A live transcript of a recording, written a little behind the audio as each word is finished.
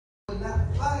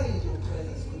not find your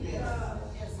presence within us.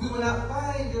 We will not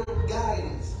find your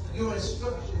guidance, your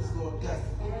instructions, Lord God.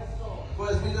 For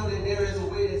as we know that there is a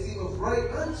way that seemeth right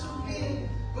unto men,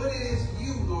 but it is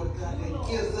you, Lord God, that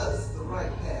gives us the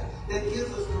right path, that gives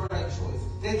us the right choice,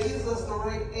 that gives us the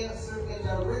right answer and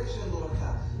direction, Lord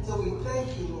God. So we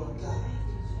thank you, Lord God.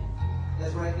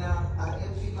 As right now, I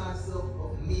empty myself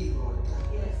of me, Lord God.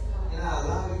 And I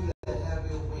allow you to have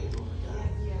your way, Lord God.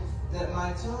 That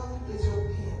my tongue is your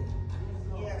pen.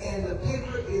 And the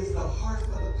paper is the heart of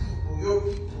the people, your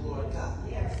people, Lord God.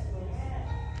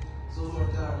 So, Lord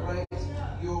God, write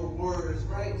your words,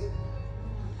 write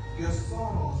your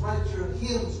songs, write your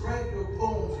hymns, write your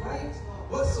poems, write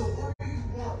whatsoever you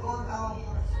want on our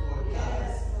hearts, Lord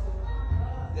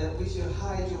God. That we shall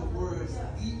hide your words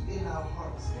deep in our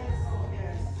hearts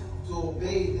to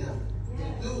obey them, to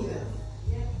do them.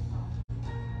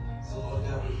 So, Lord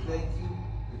God, we thank you,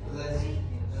 we bless you,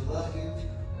 and love you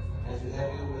as you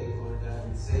have your way, Lord God,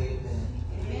 and say amen.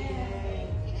 Amen.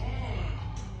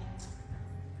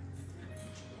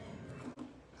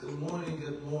 Good morning,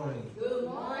 good morning. Good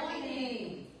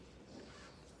morning.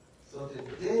 So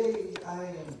today I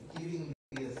am giving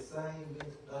the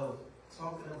assignment of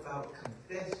talking about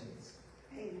confessions.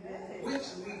 Amen. Which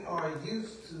we are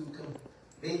used to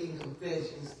making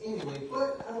confessions anyway,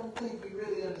 but I don't think we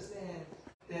really understand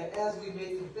that as we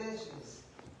make confessions,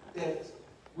 that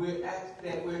we're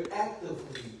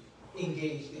actively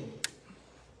engaged in it.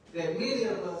 That many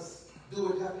of us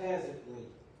do it haphazardly.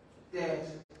 That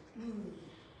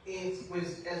as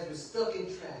we're stuck in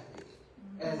traffic,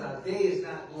 as our day is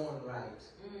not going right,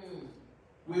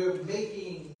 we're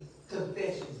making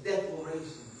confessions,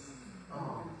 declarations.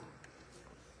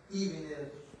 Even if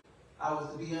I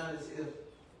was to be honest, if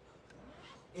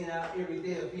in our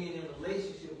everyday of being in a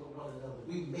relationship with one another,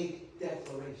 we make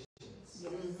declarations.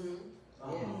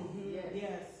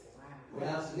 Yes. When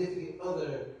our significant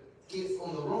other gets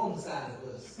on the wrong side of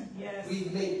us, we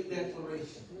make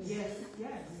declarations. Yes.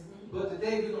 But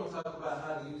today we're going to talk about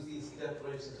how to use these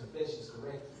declarations and confessions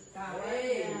correctly.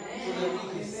 Amen. So that we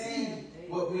can see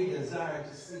what we desire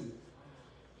to see.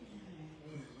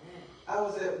 I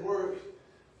was at work.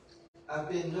 I've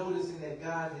been noticing that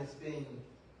God has been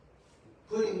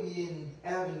putting me in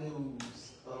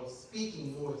avenues of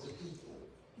speaking more to people.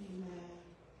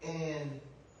 And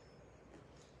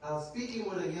I was speaking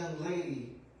with a young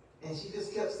lady, and she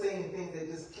just kept saying things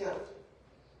that just kept,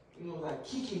 like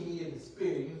kicking me in the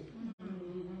spirit.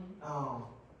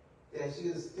 That she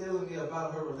was telling me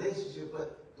about her relationship,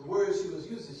 but the words she was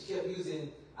using, she kept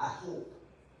using, I hope,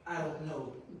 I don't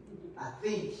know, I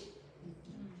think,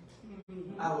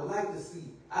 I would like to see,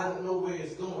 I don't know where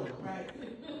it's going. Right.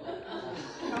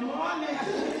 Come on now.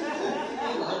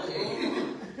 Okay.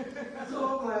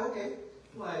 So I'm like, okay.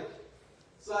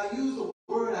 So I used a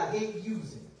word I hate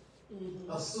using.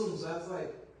 Assume. So I was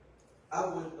like, I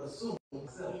would assume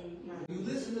myself. You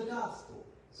listen to the gospel.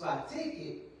 So I take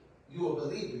it, you're a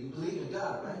believer. You believe in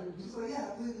God, right? She's like,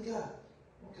 yeah, I believe in God.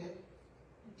 Okay.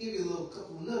 Give you a little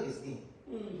couple of nuggets then.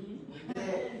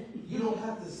 That you don't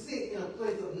have to sit in a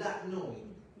place of not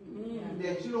knowing.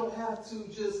 That you don't have to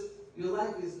your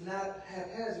life is not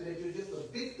haphazard, that you're just a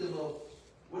victim of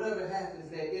whatever happens,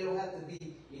 that it don't have to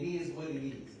be, it is what it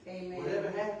is. Amen. Whatever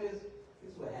happens,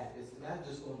 is what happens, and I'm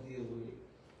just going to deal with it.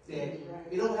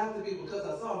 That it don't have to be because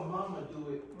I saw mama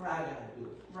do it, I got to do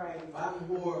it. Right.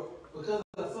 Or because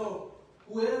I saw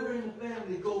whoever in the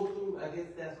family go through, I guess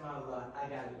that's my lot, I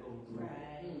got to go through.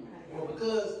 Right. Or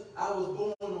because I was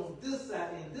born on this side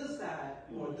and this side,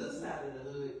 or this side of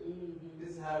the hood, this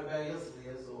is how everybody else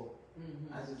lives, so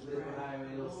I just live how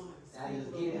everybody else, I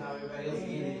just get it how everybody else get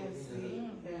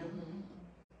it.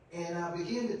 And I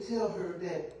began to tell her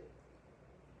that,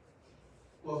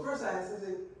 well, first I asked, I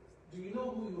said, do you know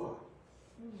who you are?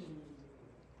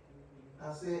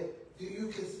 I said,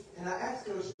 and I asked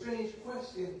her a strange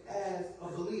question as a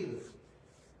believer.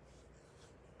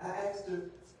 I asked her,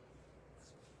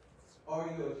 are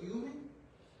you a human?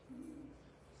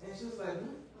 And she was like, I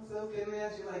said, okay, let me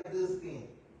ask you like this then.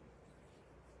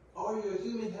 Are you a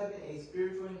human having a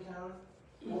spiritual encounter?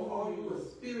 Or are you a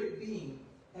spirit being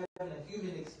having a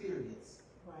human experience?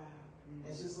 Wow.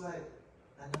 And she's like,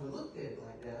 I never looked at it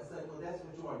like that. I was like, well, that's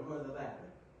what you are. You are the latter.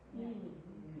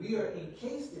 We are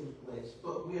encased in flesh,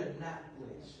 but we are not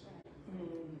flesh.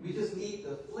 We just need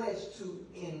the flesh to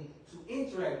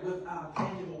interact with our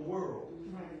tangible world.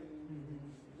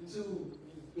 To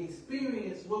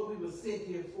experience what we were sent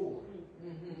here for.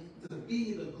 To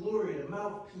be the glory, the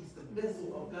mouthpiece, the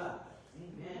vessel of God.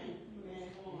 Amen.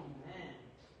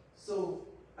 So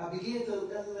I began to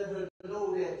let her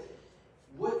know that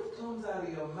what comes out of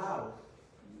your mouth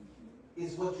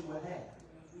is what you will have.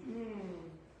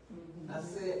 I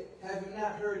said, have you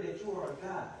not heard that you are a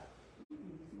God?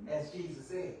 As Jesus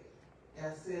said. And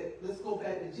I said, let's go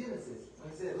back to Genesis.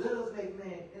 When he said, let us make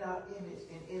man in our image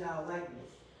and in our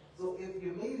likeness. So if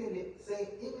you're made in the same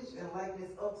image and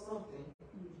likeness of something,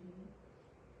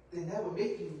 then that will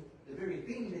make you the very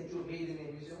thing that you're made in the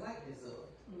image and likeness of.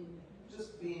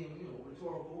 Just being,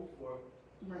 rhetorical for,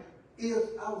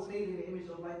 if I was made in the image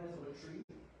and likeness of a tree,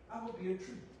 I would be a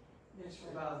tree. That's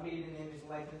right. If I was made in the image and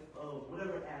likeness of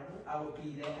whatever animal, I would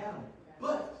be that animal.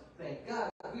 But, thank God,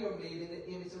 we are made in the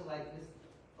image and likeness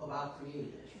of our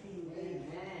Creator.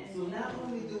 Amen. So not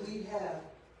only do we have,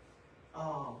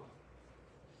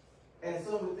 and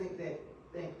some would think that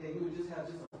you would just have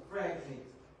just a fragment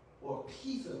or a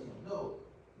piece of Him. No,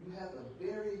 you have the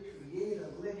very Creator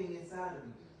living inside of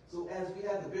you. So as we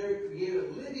have the very Creator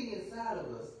living inside of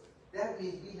us, that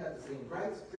means we have the same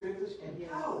rights, privilege,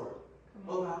 and power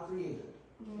of our Creator.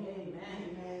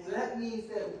 Amen. So that means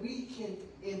that we can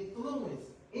influence,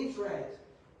 interact,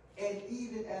 and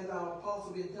even as our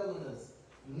apostle been telling us,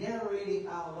 narrating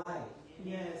our life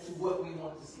to what we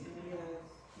want to see.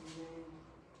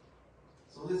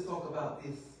 So let's talk about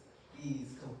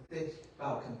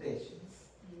confessions.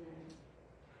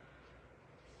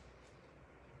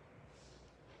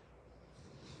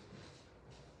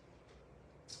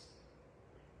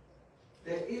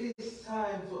 That it is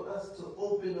time for us to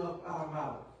open up our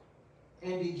mouth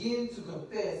and begin to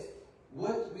confess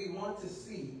what we want to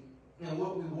see and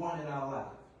what we want in our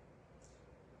life.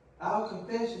 Our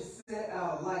confession set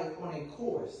our life on a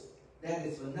course that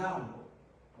is phenomenal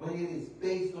when it is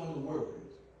based on the Word.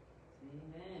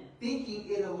 Amen. Thinking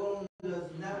it alone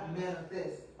does not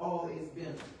manifest all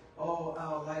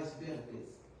our life's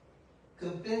benefits.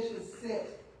 Confession set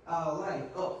our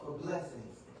life up for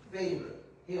blessings, favor,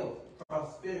 health,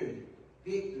 prosperity,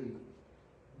 victory,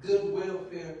 good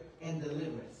welfare, and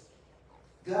deliverance.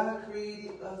 God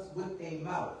created us with a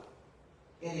mouth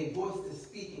and a voice to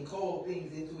speak and call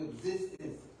things into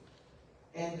existence.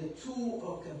 And the tool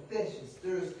of confession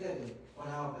stirs heaven on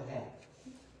our behalf.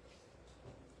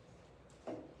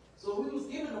 So we was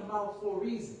given a mouth for a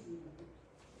reason.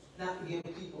 Not to give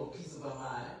people a piece of our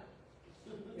mind.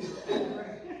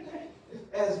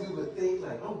 As we would think,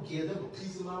 like, don't give them a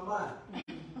piece of my mind.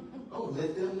 Don't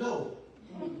let them know.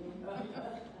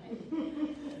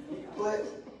 But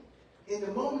in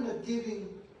the moment of giving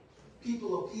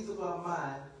people a piece of our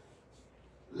mind,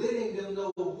 letting them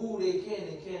know who they can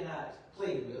and cannot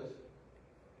play with,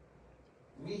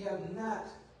 we have not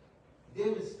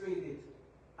demonstrated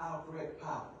our correct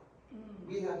power.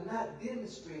 We have not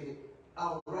demonstrated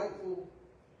our rightful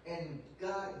and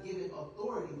God-given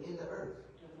authority in the earth.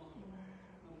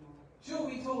 Sure,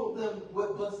 we told them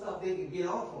what bus stop they could get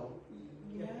off on.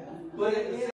 But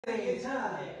at the same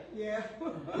time,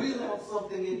 we lost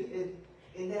something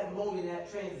in that moment, that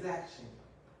transaction.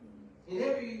 In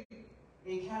every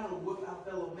encounter with our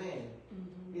fellow man,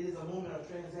 it is a moment of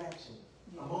transaction,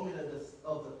 a moment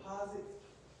of deposit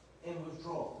and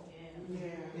withdrawal.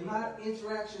 In my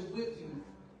interaction with you,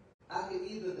 I can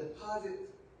either deposit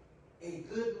a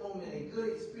good moment, a good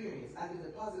experience. I can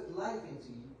deposit life into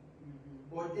you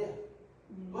or death.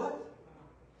 But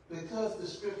because the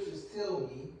scriptures tell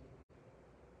me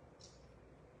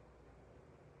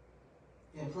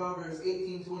in Proverbs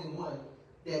 18:21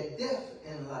 that death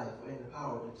and life are in the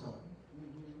power of the tongue.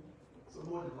 So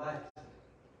more than life,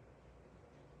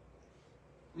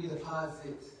 we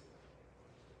deposit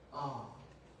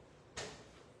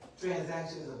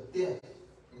transactions of death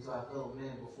into our fellow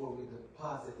men before we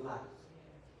deposit life.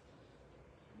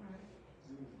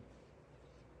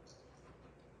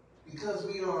 Because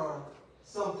we are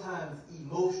sometimes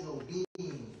emotional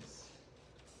beings,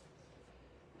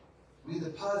 we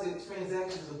deposit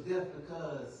transactions of death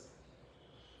because,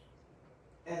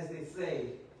 as they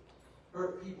say,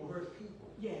 hurt people hurt people.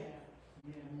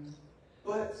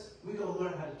 But we don't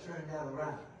learn how to turn that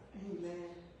around. Amen.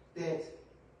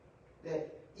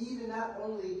 That even not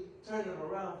only turn it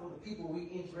around for the people we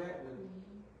interact with,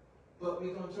 but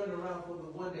we're going to turn it around for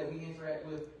the one that we interact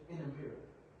with in the mirror.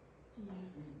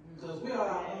 Because we are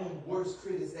our own worst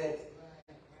critics, that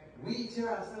we tear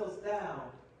ourselves down,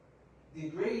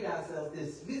 degrade ourselves,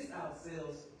 dismiss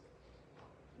ourselves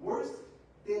worse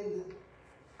than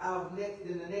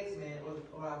the next man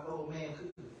or our fellow man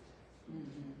could.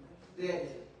 That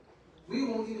we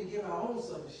won't even give our own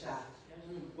self a shot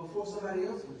before somebody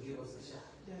else would give us a shot.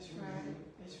 That's right.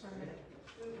 That's right.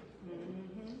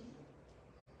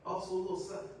 Also, a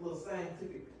little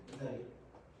scientific nugget.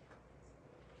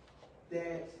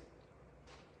 That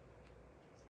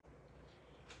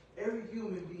every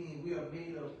human being, we are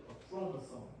made up of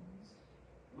chromosomes.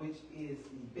 which is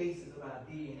the basis of our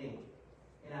DNA.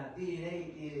 And our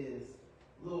DNA is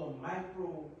little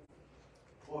micro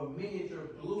or miniature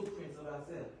blueprints of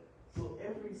ourselves. So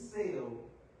every cell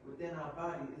within our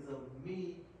body is a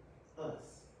mini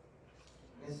us.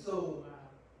 And so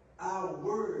our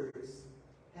words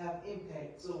have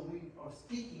impact, so we are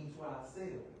speaking to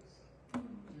ourselves.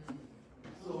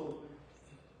 So,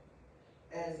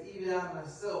 as even I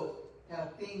myself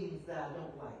have things that I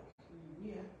don't like.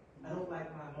 Yeah. I don't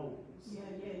like my nose. Yeah.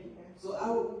 So I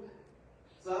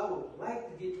would like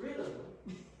to get rid of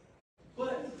them,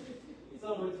 but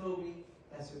someone told me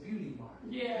that's your beauty mark.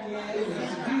 Yeah. It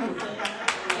makes you beautiful.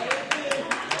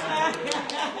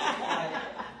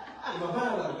 In my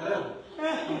mind, like, whatever.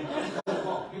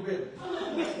 Get rid of it.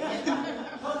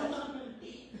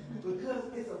 Because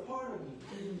it's a part of me.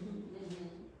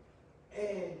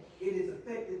 And it is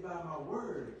affected by my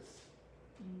words.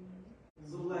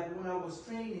 So like when I was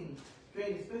training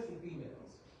especially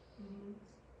females,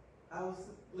 I was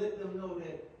let them know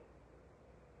that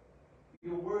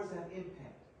your words have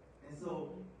impact. And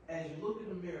so as you look in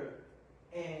the mirror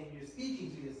and you're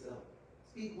speaking to yourself,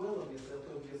 speak well of yourself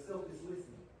because yourself is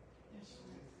listening.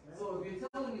 So if you're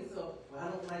telling yourself, well,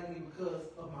 I don't like me because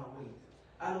of my weight.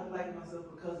 I don't like myself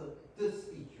because of this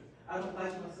feature. I don't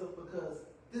like myself because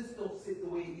this don't sit the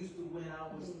way it used to when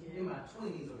I was in my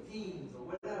 20s or teens or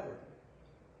whatever.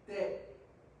 That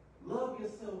love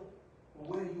yourself for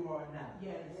where you are now.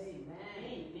 Yes.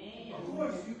 Amen. Of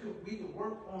course, we can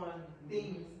work on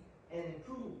things and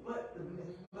improve, but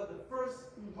the first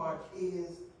part is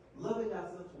loving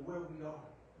ourselves for where we are.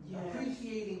 Yes.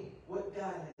 Appreciating what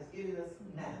God has given us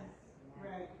now.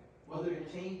 Right. Whether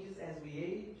it changes as we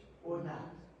age or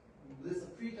not. Let's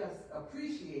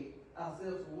appreciate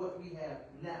ourselves for what we have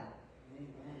now.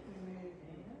 Amen.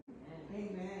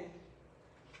 Amen.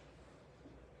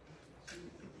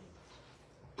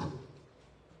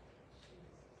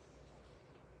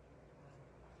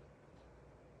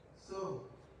 So,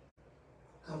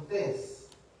 confess.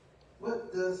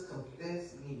 What does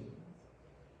confess mean?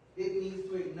 It means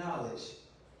to acknowledge,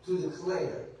 to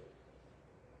declare.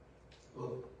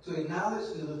 Well, to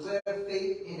acknowledge, to declare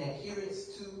faith in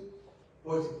adherence to,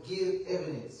 or to give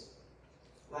evidence.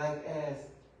 Like as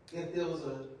if there was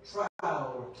a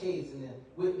trial or a case and the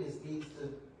witness needs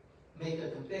to make a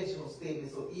confessional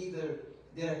statement. So either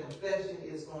their confession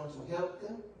is going to help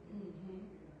them,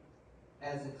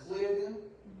 as in clear them,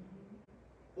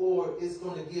 or it's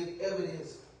going to give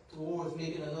evidence towards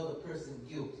making another person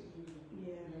guilty.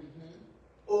 Yeah.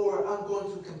 Or I'm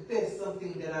going to confess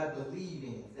something that I believe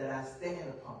in, that I stand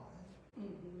upon.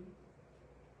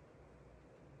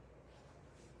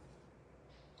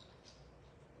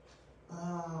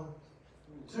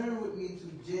 Turn with me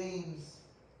to James.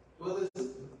 Well, let's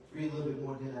read a little bit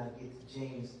more, then I get to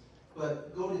James.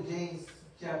 But go to James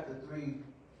chapter 3,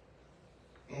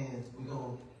 and we're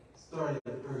going to start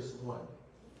at verse 1.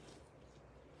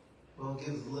 We're going to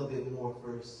give us a little bit more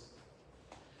first.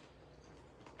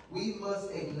 We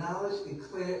must acknowledge,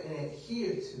 declare, and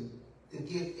adhere to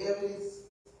give evidence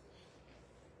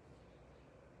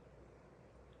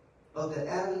of the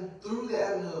avenue, through the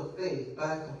avenue of faith,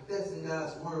 by confessing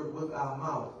God's word with our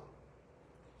mouth,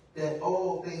 that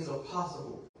all things are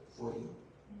possible for you,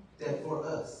 that for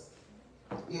us,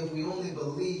 if we only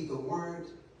believe the word,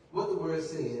 what the word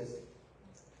says,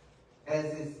 as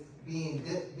it's being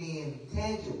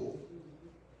tangible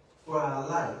for our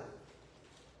life,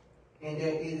 and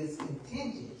that it is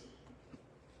contingent,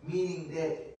 meaning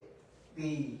that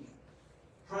the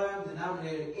prime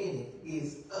denominator in it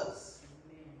is us.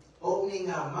 Opening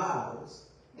our mouths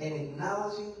and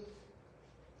acknowledging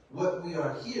what we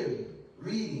are hearing,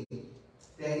 reading,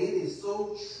 that it is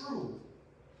so true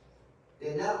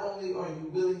that not only are you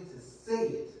willing to say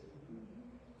it,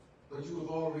 but you have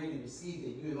already received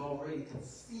it. You have already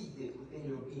conceived it within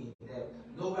your being. That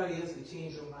nobody else can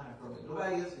change your mind from it.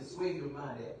 Nobody else can sway your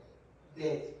mind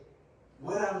that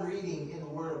what I'm reading in the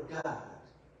Word of God,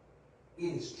 it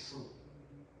is true.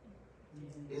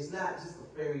 It's not just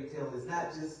a fairy tale. It's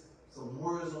not just some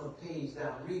words on a page that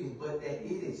I'm reading, but that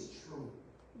it is true.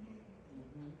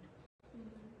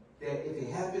 That if it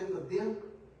happened for them,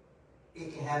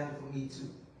 it can happen for me too.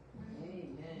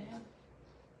 Amen.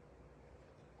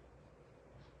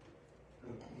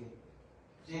 Okay.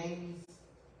 James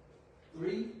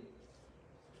 3.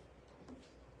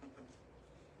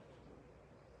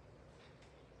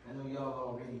 I know y'all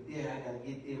already there. I gotta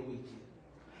get there with you.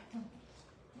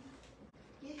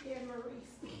 Get there,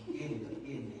 Maurice. Get it.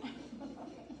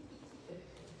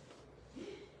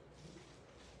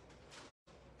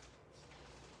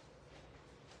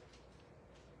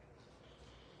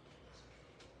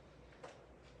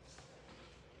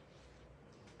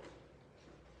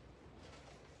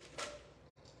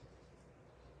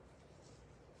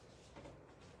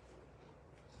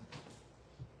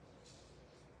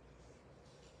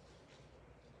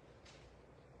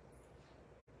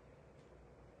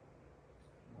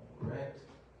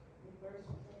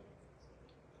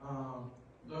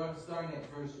 starting at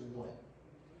verse 1.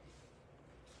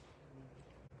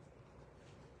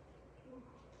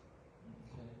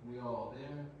 Okay, we all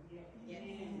there? Yes.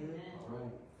 All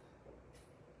right.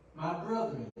 My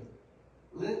brethren,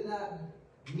 let not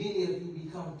many of you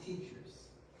become teachers,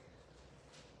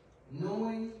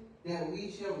 knowing that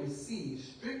we shall receive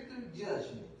stricter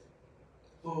judgment,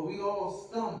 for we all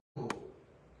stumble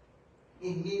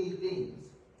in many things.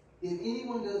 If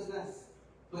anyone does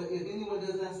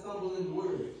not stumble in the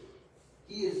word,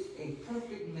 he is a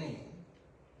perfect man.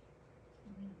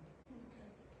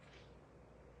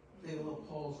 Take a little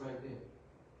pause right there.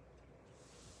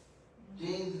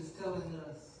 James is telling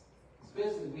us,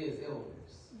 especially we as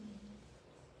elders,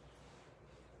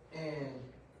 and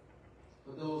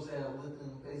for those that are looking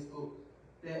on Facebook,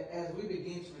 that as we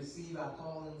begin to receive our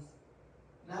callings,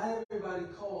 not everybody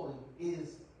calling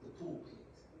is the pulpit.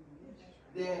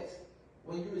 That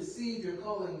when you receive your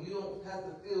calling, you don't have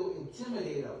to feel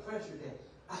intimidated or pressured that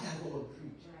I got to go and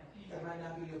preach. That might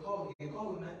not be your calling. Your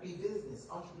calling might be business,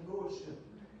 entrepreneurship.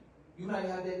 You might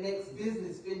have that next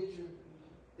business venture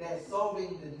that's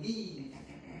solving the need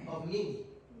of many.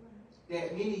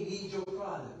 That many need your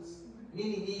products.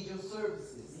 Many need your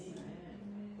services.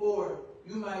 Or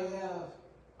you might have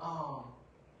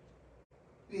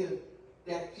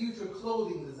that future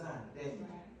clothing design that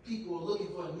people are looking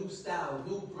for a new style, a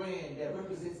new brand that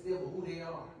represents them or who they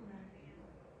are.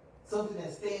 Something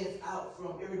that stands out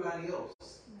from everybody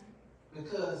else.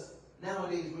 Because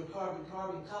nowadays we're carbon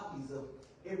copies of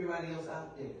everybody else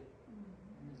out there.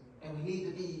 And we need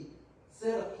to be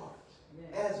set apart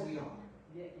as we are.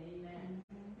 Amen.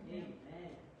 Amen.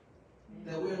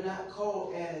 That we're not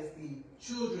called as the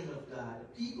children of God,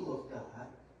 the people of God,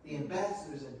 the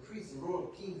ambassadors and priests and royal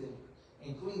kings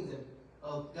and queens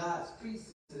of God's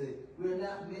priesthood. We're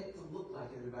not meant to look like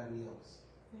everybody else.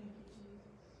 Thank you,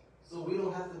 Jesus. So we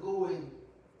don't have to go and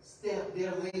stamp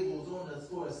their labels on us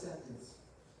for acceptance.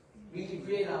 We can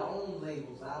create our own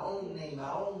labels, our own name,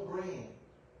 our own brand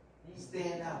to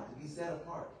stand out, to be set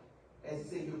apart. As you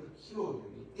say, you're peculiar,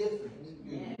 you're different,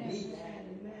 you're unique.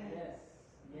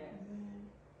 Yes.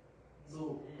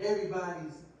 So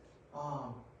everybody's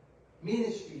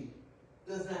ministry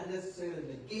does not necessarily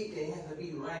negate that it has to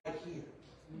be right here.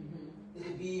 It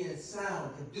could be in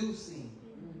sound, producing,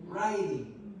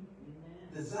 writing,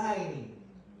 designing,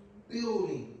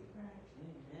 building,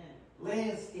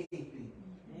 landscaping.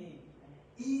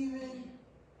 Even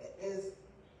as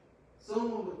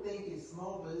someone would think it's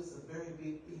small, but it's a very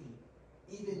big thing.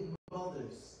 Even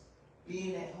mothers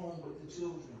being at home with the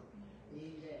children.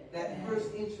 That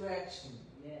first interaction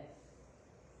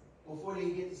before they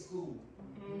get to school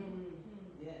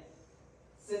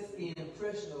sets the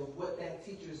impression of what that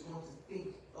teacher is going to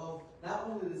think of not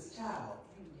only this child,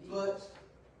 but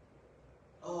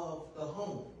of the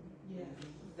home.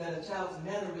 That a child's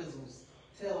mannerisms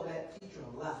tell that teacher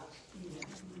a lot.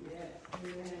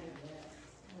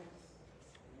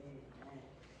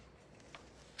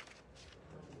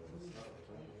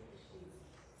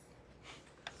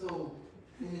 So,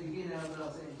 in the beginning, I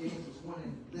was saying James was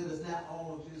warning, let us not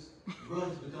all just run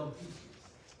to become teachers.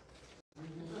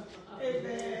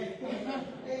 Amen.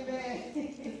 Amen.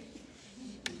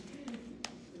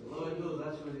 The Lord knows I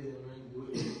sure didn't run to do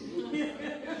it.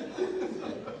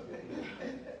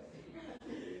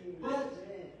 But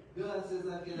God says I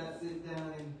cannot sit down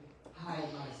and hide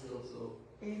myself, so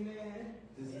Amen.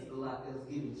 this is the lot that was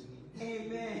given to me.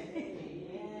 Amen.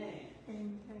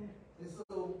 Amen. And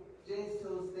so James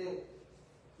tells us that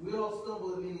we all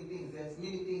stumble at many things. There's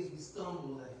many things we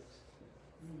stumble at.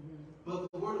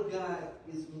 But the Word of God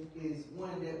is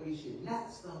one that we should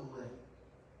not stumble at.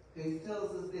 Because he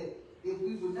tells us that if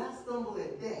we would not stumble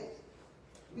at that,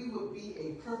 we would be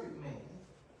a perfect man.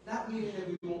 Not meaning that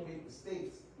we won't make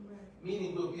mistakes.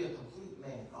 Meaning we'll be a complete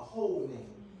man, a whole man,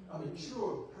 a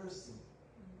mature person.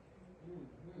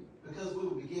 Because we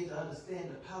will begin to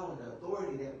understand the power and the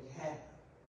authority that we have.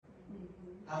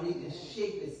 How we can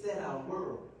shape and set our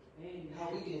world. How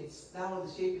we can not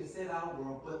only shape and set our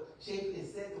world, but shape and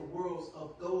set the worlds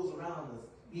of those around us.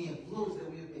 The influence that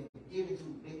we have been given to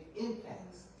make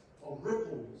impacts or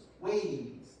ripples,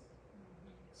 waves,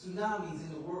 tsunamis in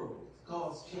the world to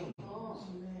cause change.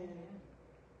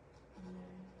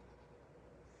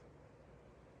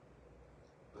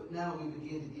 But now we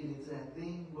begin to get into that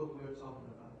thing, what we're talking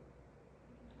about.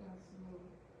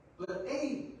 But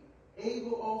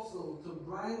able also to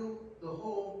bridle the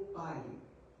whole body.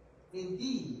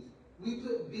 Indeed, we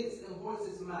put bits in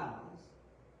horses' mouths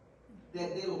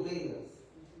that they obey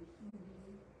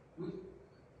us.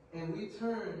 And we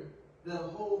turn the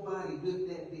whole body with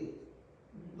that bit.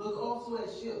 Look also at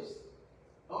ships.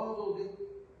 Although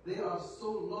they are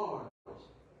so large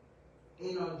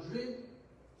and are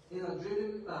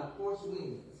driven by force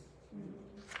winds.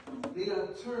 They are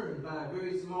turned by a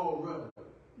very small rudder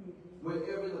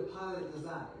wherever the pilot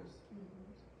desires.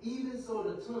 Even so,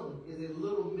 the tongue is a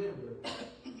little member.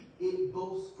 It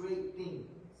boasts great things.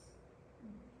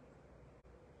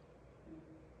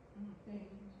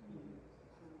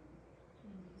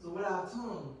 So with our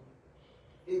tongue,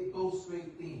 it boasts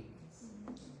great things.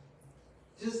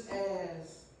 Just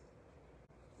as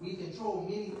we control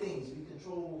many things, we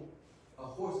control a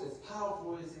horse as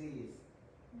powerful as it is.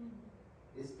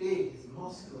 It's big, it's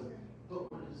muscular,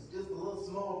 but when it's just a little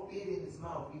small bit in its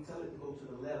mouth, we tell it to go to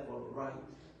the left or the right.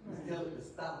 We tell it to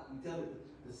stop. We tell it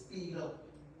to speed up.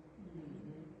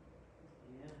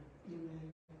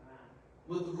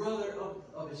 With the rudder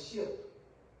of a ship,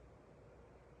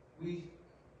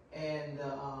 and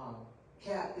the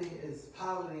captain is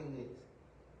piloting it.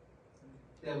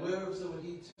 That wherever so when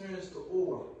he turns the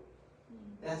oar,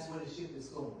 that's where the ship is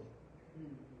going.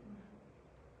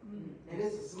 And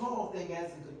it's a small thing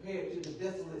as compared to the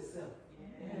vessel itself.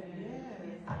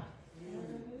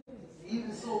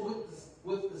 Even so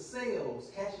with the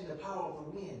sails catching the power of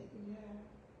the wind.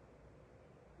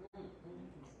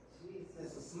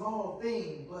 It's a small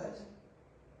thing, but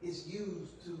it's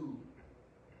used to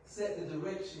set the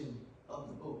direction of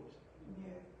the boat.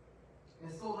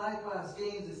 And so likewise,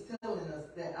 James is telling us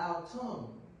that our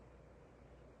tongue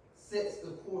sets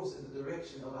the course and the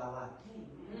direction of our life.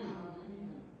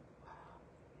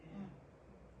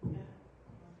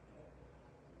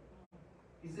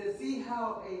 He says, see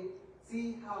how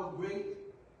great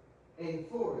a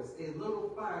forest a little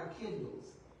fire kindles,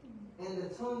 and the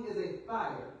tongue is a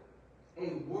fire, a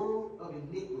world of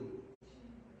iniquity.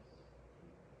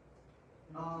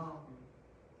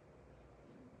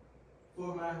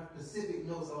 For my specific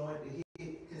notes, I want to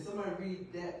hit. Can somebody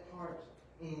read that part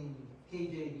in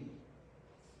KJV?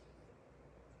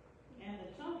 And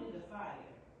the tongue is a fire,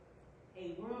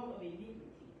 a world of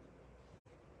iniquity.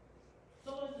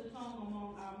 So is the tongue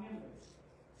among our members,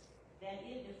 that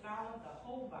it defileth the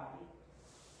whole body,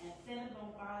 and setteth on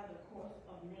fire the course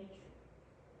of nature,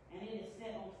 and it is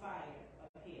set on fire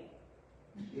of hell.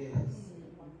 Yes.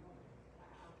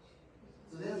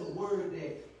 So there's a word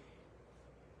that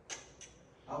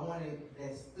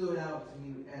that stood out to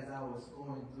me as I was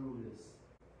going through this.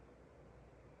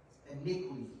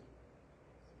 Iniquity.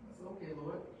 I said, okay,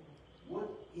 Lord, what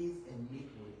is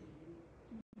iniquity?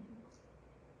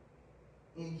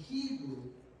 In Hebrew,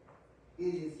 it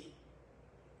is,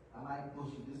 I might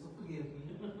butcher this, so forgive me,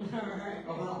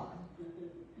 about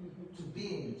to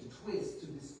bend, to twist, to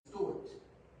distort.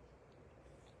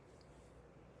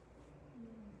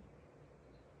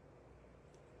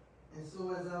 And so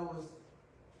as I was,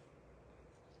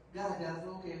 God, I said,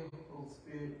 okay, Holy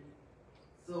Spirit,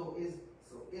 so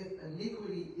if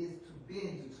iniquity is to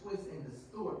bend, to twist, and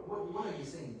distort, what are you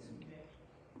saying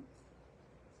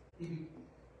to me?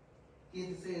 He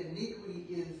said iniquity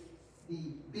is the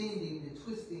bending, the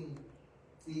twisting,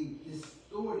 the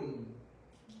distorting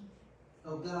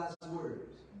of God's word.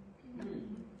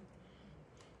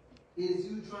 It is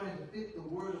you trying to fit the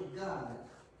word of God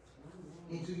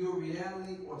into your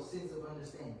reality or sense of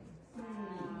understanding.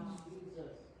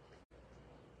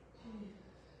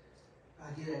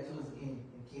 I'll get that to us again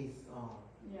in case.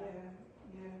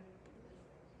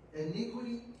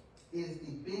 Iniquity is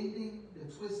the bending, the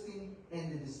twisting,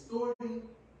 and the distorting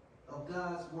of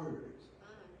God's word.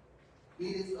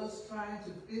 It is us trying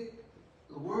to fit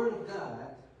the word of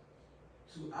God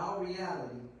to our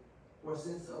reality or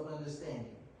sense of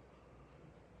understanding.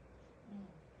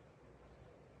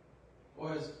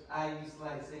 Or as I used to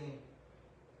like saying,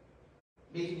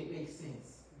 making it make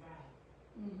sense.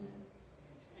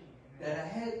 That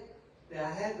I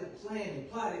had to plan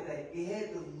and plot it, that it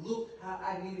had to look how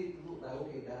I needed it to look. Like,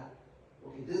 okay, God,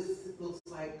 okay, this looks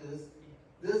like this.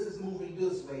 This is moving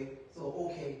this way. So,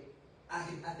 okay, I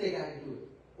think I can do it.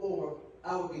 Or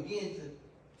I would begin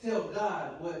to tell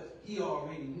God what he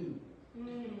already knew.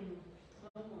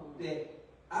 That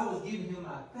I was giving him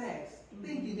my facts,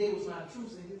 thinking they was my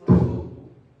truths, and he's like, oh,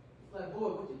 it's like, boy,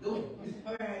 what you doing?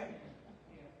 All right.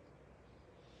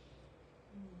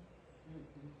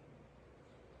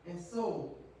 And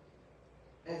so,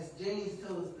 as James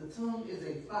tells us, the tongue is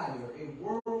a fire, a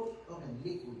world of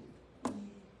iniquity.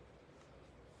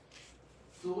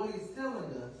 So what he's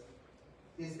telling us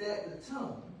is that the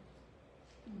tongue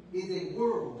is a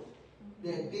world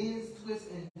that bends, twists,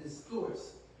 and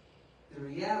distorts the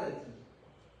reality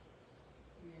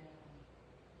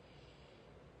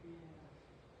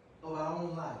of our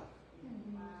own life.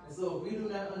 And so if we do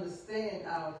not understand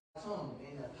our tongue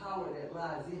and the power that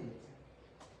lies in it,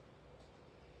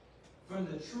 from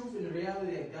the truth and the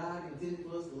reality that God intended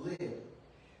for us to live,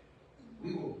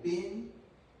 we will bend,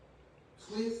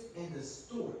 twist, and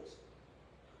distort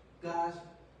God's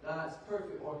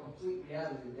perfect or complete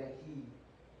reality that He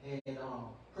had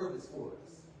purpose for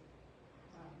us.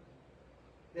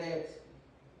 That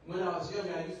when I was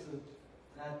younger, I used to,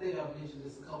 and I think I've mentioned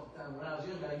this a couple of times, when I was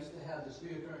younger, I used to have this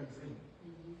recurring dream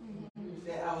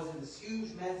that I was in this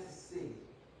huge, massive city.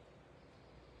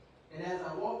 And as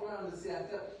I walked around the city, I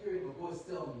kept hearing a voice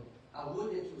tell me, I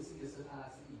would that you would see yourself how I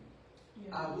see you.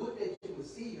 Yeah. I would that you would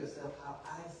see yourself how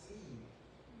I see you.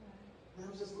 Right. And I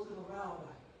was just looking around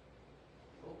like,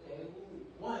 okay,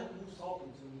 one, who's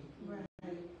talking to me?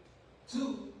 Right.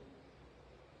 Two,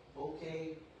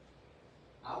 okay,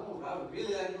 I would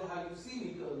really like to know how you see me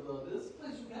because this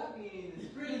place you got me in is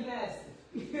pretty massive.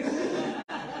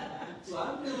 So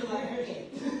I'm feeling like I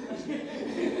can't.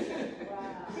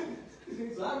 Wow.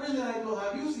 So I really like to know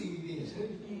how you see me then.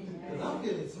 Because I'm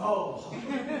feeling small.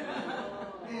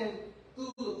 And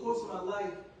through the course of my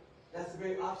life, that's the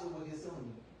very opposite of what He's telling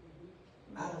me.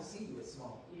 I don't see you as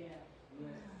small. Yeah.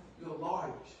 You're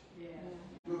large. Yeah.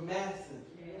 You're massive.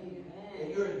 Yeah. And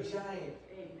you're a giant.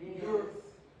 Amen. You're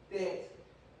that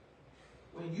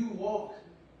when you walk,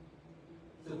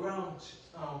 the ground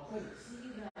quakes.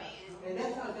 And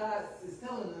that's how God is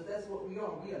telling us that's what we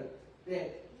are. We are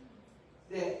that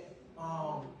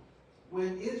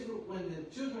when the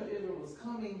children of Israel was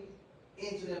coming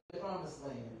into that promised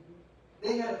land,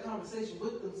 they had a conversation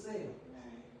with themselves.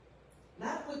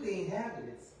 Not with the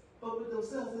inhabitants, but with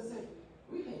themselves. They said,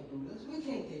 we can't do this. We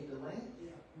can't take the land.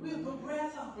 We'll put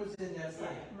grasshoppers in their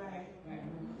sight. Right.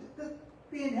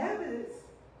 The inhabitants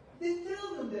didn't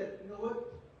tell them that, you know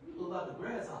what, you look like a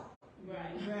grasshopper.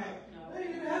 Right. No. They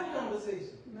didn't even have a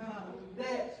conversation. No.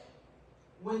 That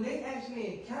when they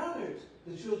actually encountered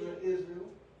the children of Israel,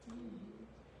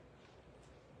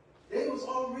 they was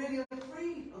already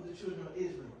afraid of the children of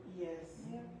Israel. Yes.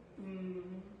 Yeah.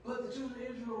 But the children of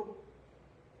Israel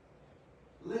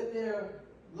let their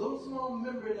little small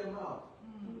member in their mouth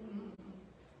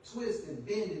twist and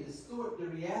bend and distort the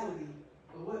reality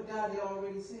of what God had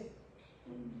already said.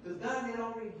 Because God had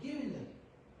already given them,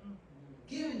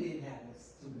 given the inhabitants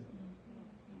to them.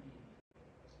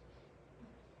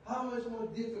 How much more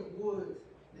different would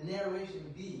the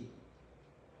narration be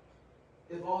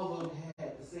if all of them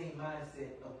had the same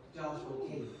mindset of Joshua and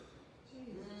Caleb?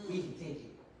 We can take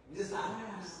it. This is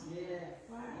ours. Yes.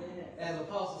 As the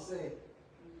apostle said,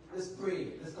 let's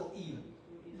pray. Let's go eat them.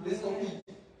 Let's go eat.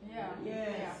 Yeah.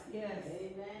 Yes.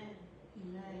 Amen.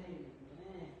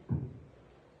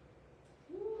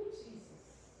 Woo, Jesus.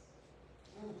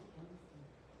 Okay.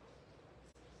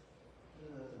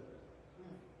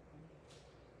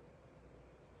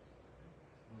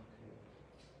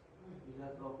 We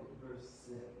left off at verse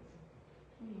 7.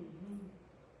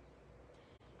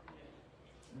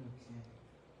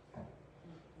 Okay.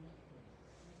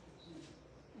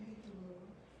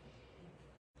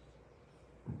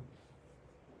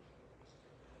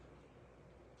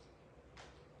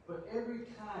 For every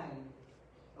kind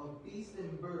of beast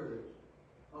and bird,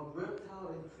 of reptile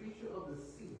and creature of the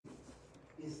sea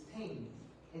is tamed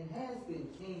and has been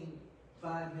tamed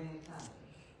by mankind.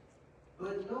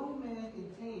 But no man can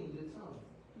tame the tongue.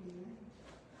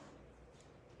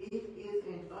 It is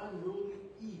an unruly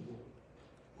evil,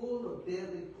 full of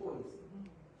deadly poison.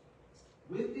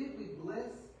 With it we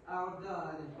bless our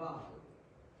God and Father,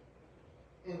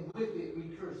 and with it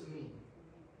we curse men,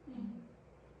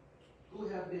 who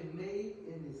have been made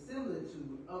in the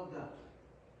similitude of God.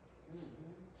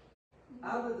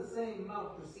 Out of the same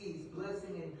mouth proceeds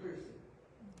blessing and cursing.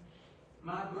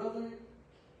 My brethren,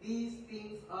 these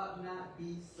things ought not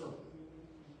be so.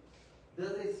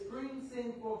 Does a spring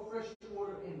send forth fresh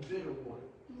water and bitter water,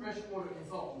 fresh water and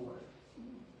salt water?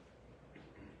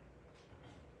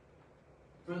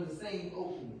 From the same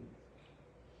opening.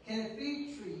 Can a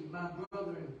fig tree, my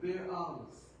brethren, bear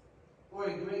olives, or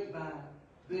a grapevine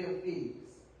bear figs?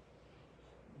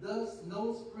 Thus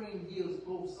no spring yields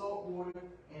both salt water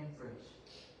and fresh.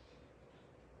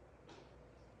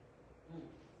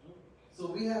 So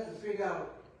we have to figure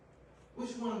out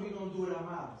which one we're going to do with our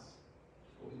mouths.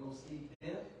 Are we going to speak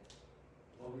death,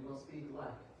 or are we going to speak life?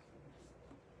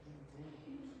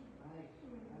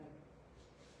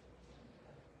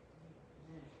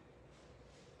 Right.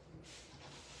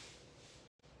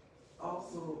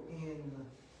 Also in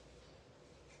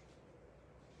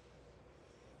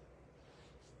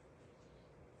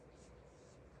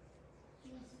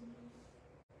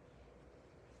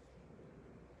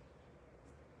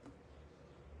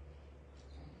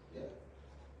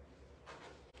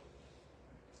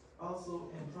also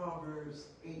in Proverbs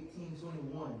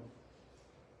 18:21,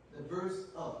 the verse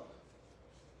up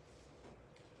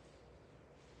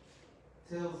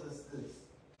tells us this,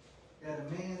 that a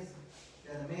man's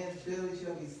belly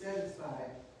shall be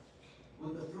satisfied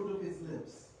with the fruit of his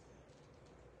lips,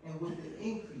 and with the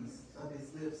increase of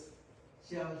his lips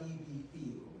shall he be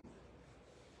filled.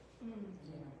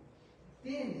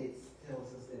 Then it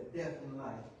tells us that death and life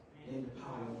are in the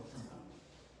power of the tongue.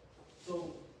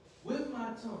 So with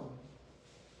my tongue,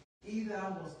 either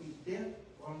I'm going to speak death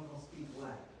or I'm going to speak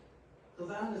life.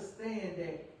 Because I understand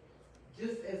that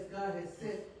just as God has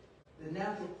set the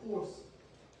natural course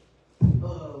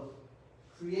of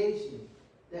creation,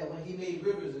 that when he made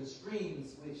rivers and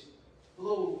streams which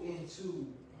flow into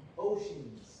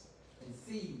oceans and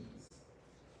seas,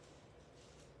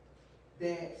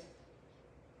 that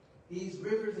these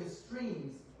rivers and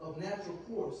streams of natural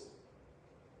course,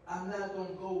 I'm not going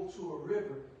to go to a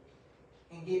river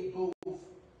and get both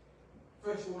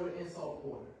fresh water and salt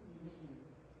water.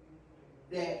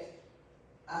 That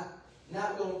I'm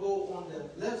not going to go on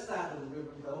the left side of the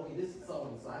river and go, okay, this is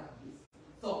salty, so I can get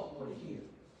salt water here.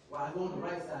 While I go on the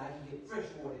right side, I can get fresh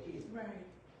water here. Right.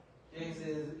 James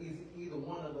says it's either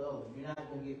one or the other. You're not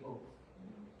going to get both.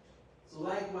 So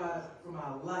likewise, from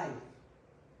our life,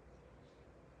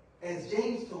 as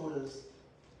James told us,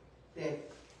 that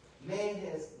man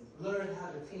has learned how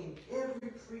to tame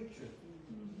every creature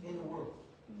in the world.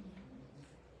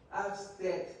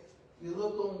 That you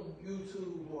look on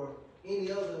YouTube or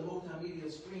any other multimedia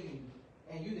stream,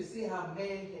 and you can see how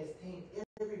man has tamed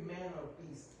every manner of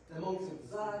beast, the most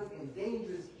exotic and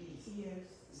dangerous beasts.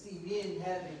 Yes. You see men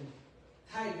having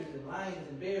tigers and lions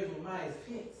and bears with mice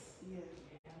pets. Yes.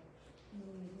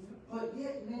 But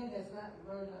yet man has not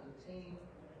learned how to tame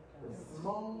the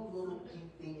small little pink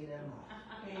thing in their mouth.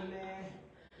 Amen.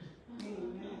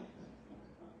 Amen.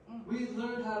 We've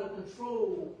learned how to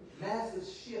control massive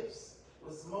ships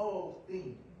with small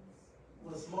things,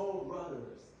 with small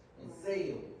rudders and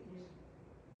sails.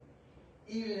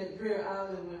 Even at Greer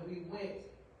Island when we went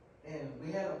and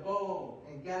we had a ball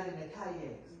and got in the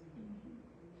kayaks,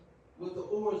 with the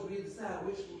oars we decide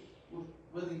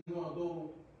whether you want to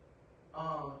go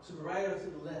to the right or to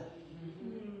the left,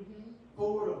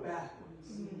 forward or backwards.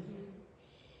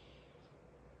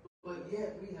 But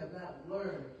yet we have not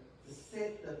learned to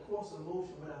set the course of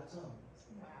motion with our tongues.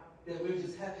 Wow. That we're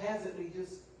just haphazardly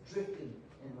just drifting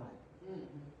in life.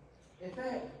 In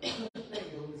fact, thank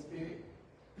you, Holy Spirit.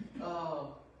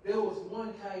 There was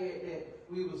one kayak that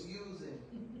we was using,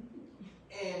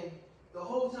 and the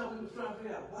whole time we was trying to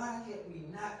figure out why can't we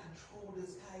not control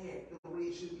this kayak the way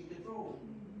it should be controlled?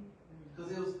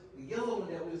 Because it was the yellow one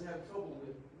that we was having trouble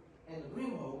with, and the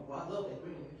green one. Well, I love that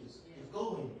green one. It just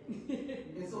going.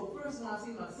 And so first when I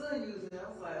see my son using it,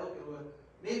 I was like, okay, well,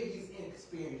 maybe he's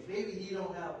inexperienced. Maybe he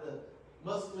don't have the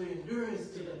muscular endurance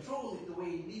to control it the way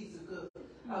he needs to. Because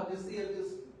I'll just see him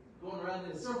just going around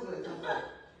in a circle and I'm like,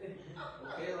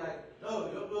 okay, like, no,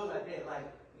 you don't go like that. Like,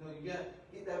 you know, you got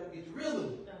to get your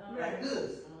rhythm like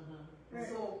this. And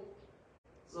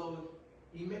so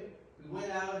we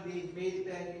went out and they made it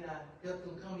back and I helped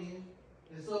him come in.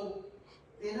 And so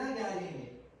then I got in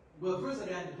it. Well, first I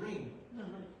got in the green.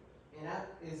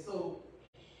 And so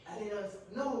I didn't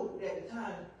know at the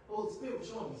time Holy Spirit was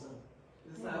showing me something.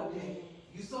 It's like, okay,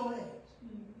 you saw that.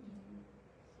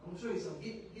 I'm gonna show you something.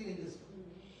 Get in this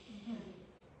one.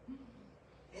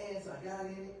 And so I got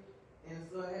in it, and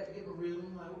so I had to get my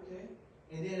rhythm. Like, okay.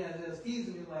 And then as I was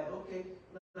teasing me, like, okay,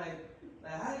 like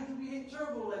how did you be in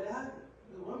turbo like that?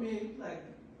 I mean, like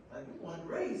you wanted to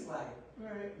race, like.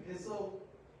 Right. And so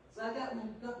I got the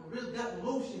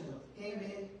motion up, came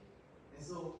in, and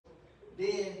so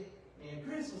then, and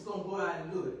Chris was gonna go out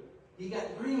and do it. He got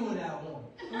the green one out on him.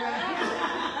 I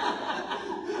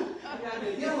got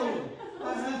the yellow one. I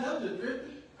was sitting up there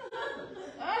dripping.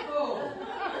 Oh,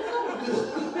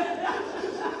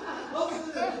 I was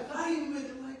sitting there fighting with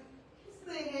it, like,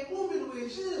 this thing ain't moving the way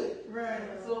it should. Right.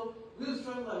 So we was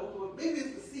trying to like, well, maybe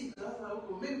it's the seat. I was like,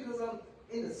 well, maybe because I'm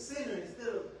in the center instead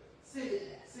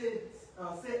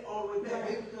of set all the way back.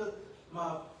 Maybe because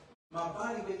my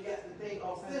body weight got the thing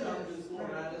off center. I'm just going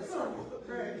around in a circle.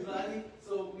 Right.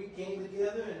 So we came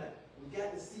together and we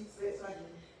got the seat set so I can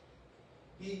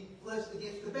be flushed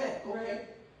against the back. Okay. Right.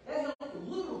 That helped a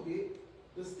little bit,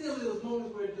 but still there was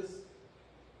moments where it just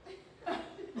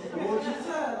going to the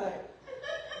side like,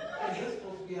 hey, that's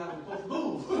supposed to be how we're supposed to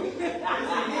move.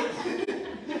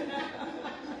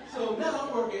 So now I'm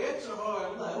working extra hard.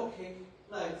 I'm like, okay.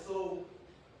 Like, so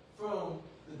from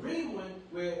the green one,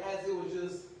 where as it was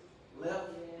just left,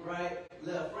 right,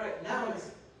 left, right. Now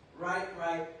it's right,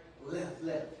 left,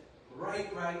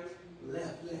 right,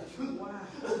 left. Wow.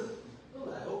 I'm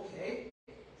like, okay.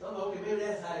 So okay, maybe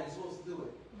that's how you're supposed to do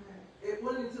it. Right. It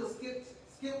wasn't until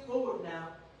skip forward now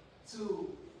to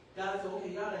God said, okay,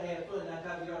 y'all done had fun, now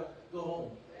time for y'all to go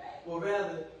home. Or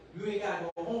rather, you ain't got to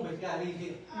go home, but you got to leave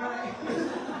here. Right.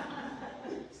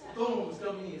 Storm was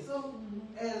coming in. So,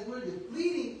 as we're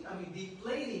deflating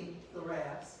the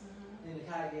rafts and the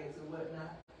kayaks and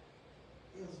whatnot,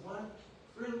 there was one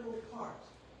critical part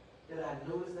that I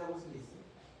noticed that was missing.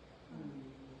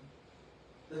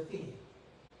 The fin.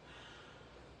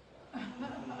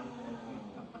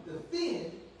 The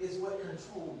fin is what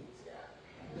controls it.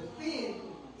 The fin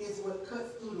is what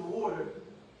cuts through the water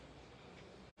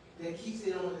that keeps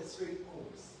it on its straight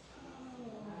course.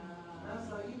 And I was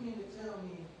like, you mean to tell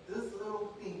me this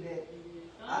little thing that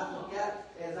I forgot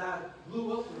as I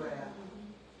blew up the raft,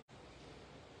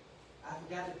 I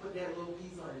forgot to put that little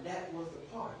piece on it. That was the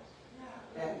part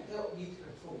that helped me to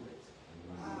control it.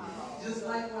 Just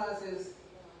likewise as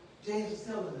James was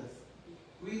telling us,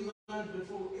 we learn to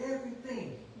control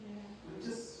everything with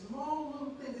just small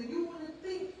little things. And you want to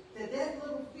think that that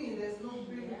little fin that's no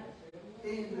bigger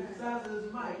than the size of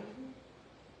his mic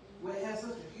will have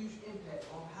such a huge impact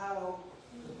on how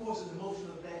the force and motion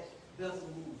of that vessel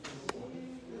moves.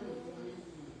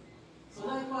 So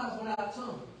likewise with our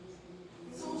tongue,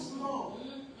 it's so small,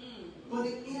 but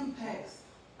it impacts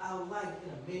our life in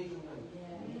a major way.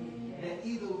 That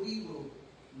either we will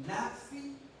not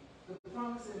see the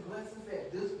promise and blessings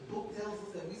that this book tells us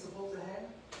that we're supposed to have,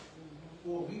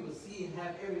 or we will see and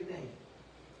have everything.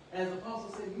 As the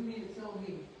apostle said, you need to tell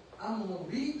me, I'm going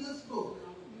to read this book,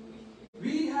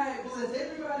 read how it bless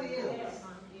everybody else,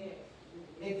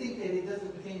 and think that it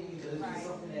doesn't pertain to me because it's just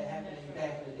something that happened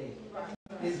back in the day.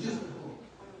 It's just a book.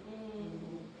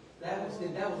 That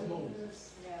was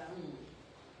Moses.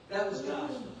 That was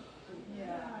Joshua.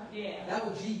 That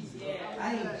was Jesus.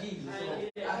 I ain't Jesus, so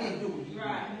I can't do what he did.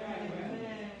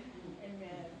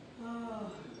 Amen.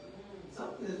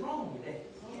 Something is wrong with that.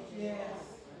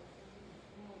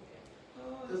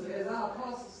 Because as our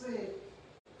apostle said,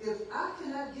 if I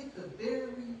cannot get the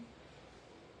very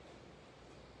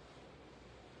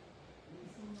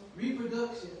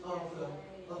reproduction of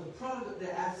the product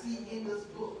that I see in this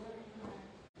book,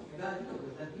 and God knew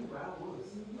it, that's where I was.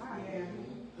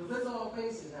 Because let's all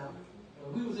face it now.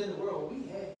 When we was in the world, we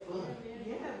had fun.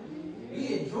 We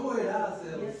enjoyed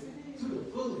ourselves to the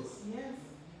fullest.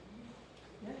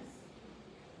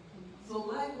 So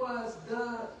likewise,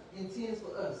 God intends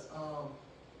for us.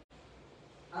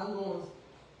 I'm going to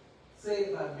say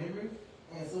it by memory,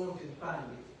 and someone can find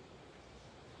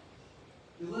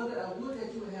it. Beloved, I would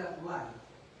that you would have life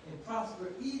and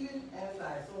prosper even as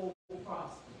thy soul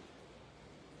prospers.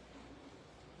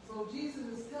 So Jesus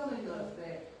is telling us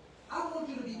that I want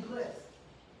you to be blessed.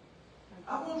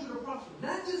 I want you to prosper,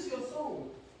 not just your soul.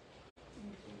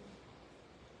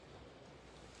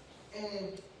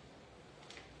 And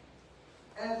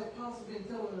as the Apostle has been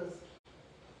telling us,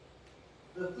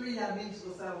 the 3 dimensions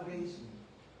of salvation.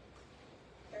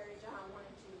 3 John 1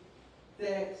 and 2.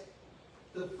 That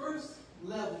the first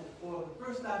level or the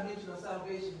first dimension of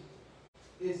salvation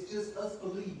is just us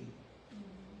believing.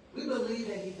 We believe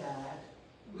that he died.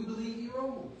 We believe he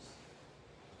rose.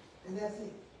 And that's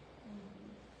it.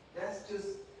 That's just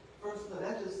first level.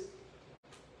 That's just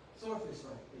surface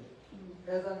right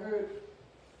there. As I heard,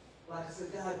 like I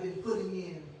said, God been putting me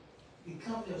in the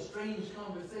company of strange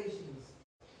conversations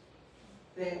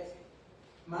that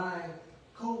my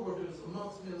co-workers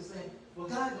amongst me were saying, well,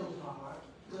 God knows my heart.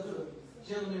 Because the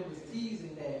gentleman was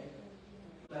teasing that.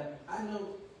 Like, I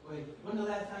know, wait, when the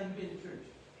last time you been to church?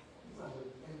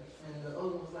 And the other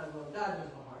one was like, well, God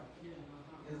knows my heart.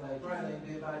 It's like, Brian ain't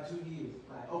been about 2 years.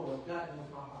 Like, oh, well, God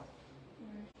knows my heart.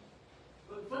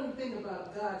 But the funny thing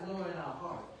about God knowing our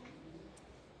heart,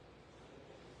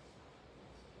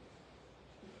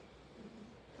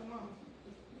 Come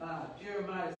on.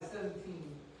 Jeremiah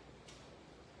 17,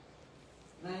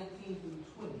 19 through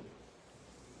 20.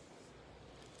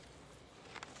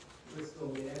 Let's go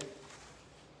there.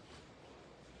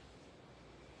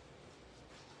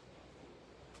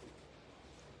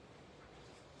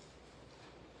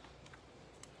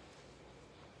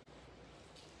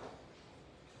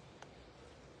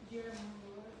 Jeremiah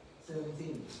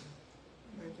 17.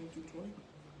 19 through 20.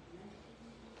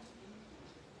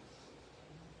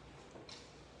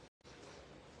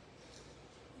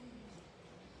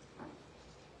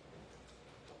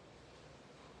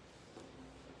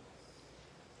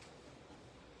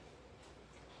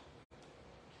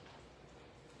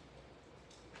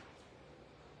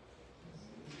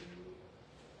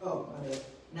 Oh, my bad.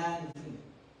 9 and 10.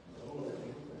 Oh,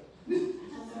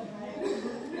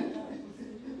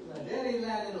 like, that ain't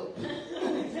lining up.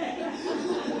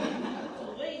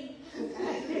 Wait.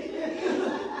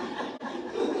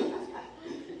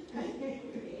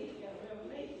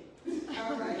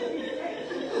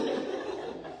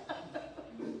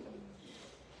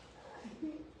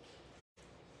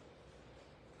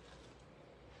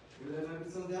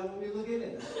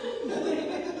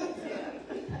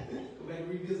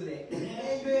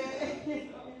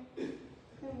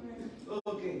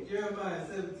 Okay, Jeremiah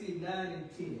 17, 9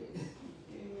 and 10.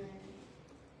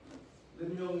 Let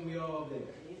me know when we're all there.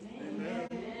 Amen.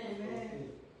 Okay.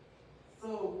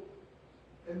 So,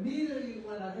 immediately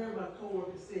when I heard my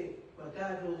coworker say, but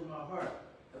God knows my heart,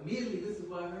 immediately this is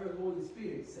what I heard the Holy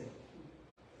Spirit say.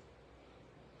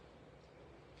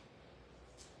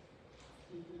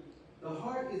 The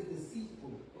heart is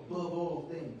deceitful above all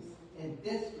things and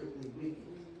desperately wicked.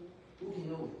 Who can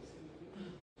know it?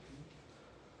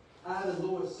 I, the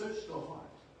Lord, search the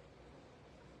heart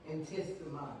and test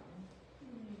the mind.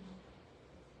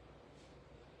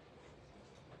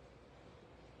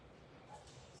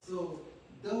 So,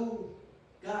 though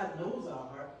God knows our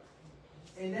heart,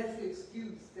 and that's the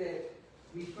excuse that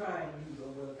we try and use,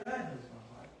 oh, well, God knows my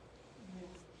heart.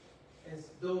 As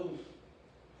though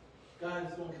God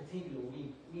is going to continue to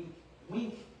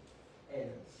wink at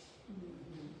us.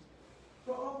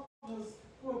 For all of us,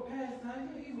 for a past time,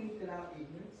 he winked at our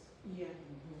ignorance. Yeah.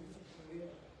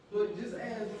 But just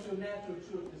as with your natural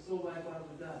children, so likewise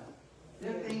with God.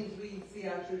 There are things we see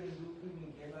our children do, we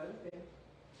wink at, like, okay.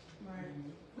 Right.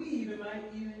 We even might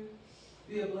even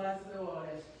be obliged to say, oh,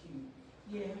 that's cute.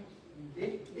 Yeah.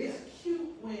 It's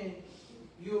cute when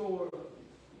your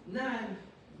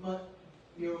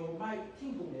 9-month-year-old might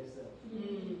tinkle themselves.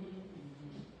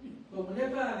 But when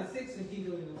they're 5 and 6 and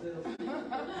tinkling themselves,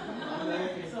 I'm like,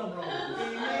 okay, something wrong with this.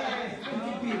 I'm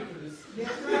too big for this.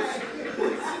 That's right.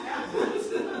 That's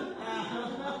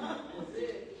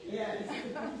it. Yes.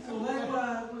 So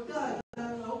likewise with God,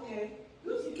 I'm like, okay, it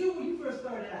was cute when you first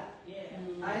started out.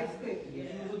 Yeah. I expected it. You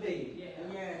was a baby. Yeah.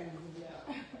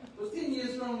 But 10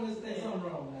 years from this thing, something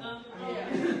wrong now.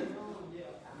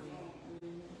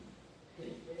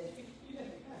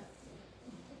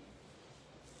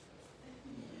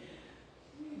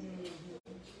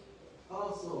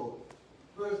 Also,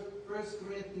 1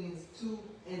 Corinthians 2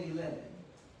 and 11.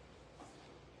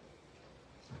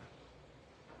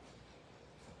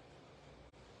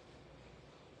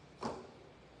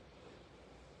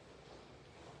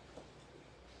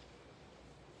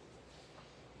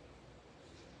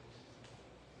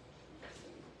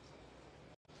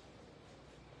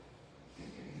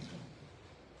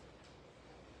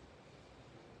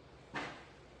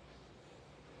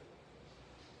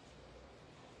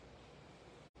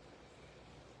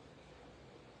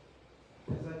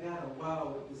 As I got a while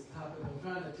with this topic, I'm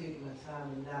trying to take my time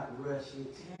and not rush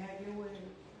it. Have your way.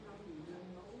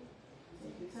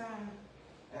 Take your time.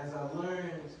 As I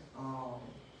learned,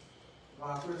 when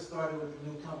I first started with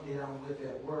the new company that I'm with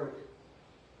at work,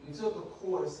 we took a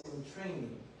course in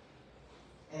training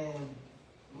and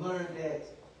learned that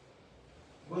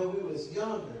when we was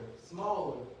younger,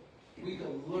 smaller, we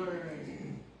could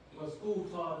learn what school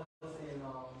taught us in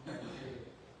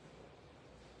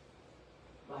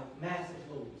like massive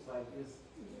loads, like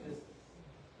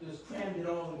just crammed it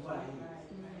all in 5 years.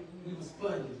 We were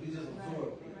sponges, we just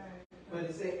absorbed it. But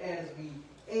it said as we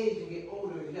age and get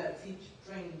older, you got to teach,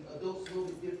 train adults a little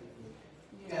bit differently.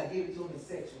 You got to give it to them in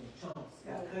sections, chunks,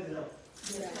 got to cut it up,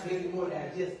 make it more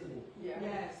digestible.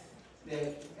 Yes.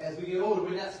 That as we get older,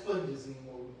 we're not sponges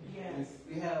anymore. Yes.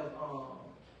 We have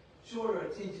shorter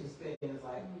attention spans.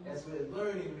 Like as we're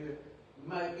learning, we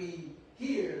might be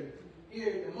here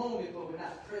at the moment, but we're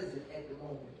not present at the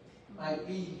moment. Might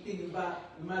be thinking about,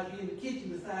 we might be in the kitchen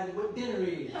deciding what dinner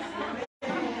is.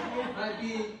 Might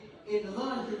be in the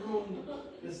laundry room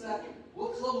deciding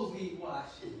what clothes we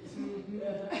wash.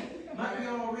 Might be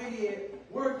already at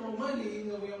work on Monday, even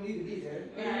though we don't need to be there.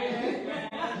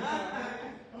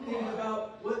 Thinking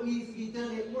about what needs to be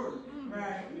done at work.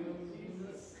 Right.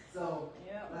 So,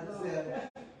 like I said,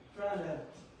 trying to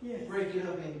break it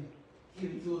up and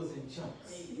give it to us in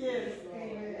chunks. Yes.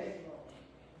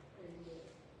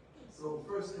 So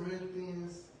 1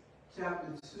 Corinthians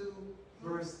chapter 2,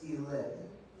 verse 11.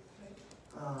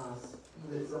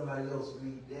 Let somebody else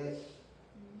read that.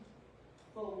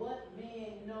 For what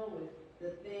man knoweth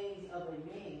the things of a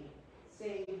man,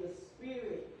 save the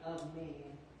spirit of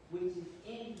man which is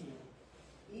in him?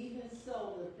 Even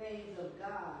so the things of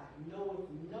God knoweth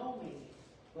no man,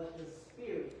 but the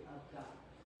Spirit of God.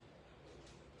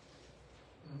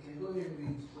 Okay, go ahead and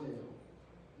read 12.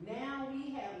 Now we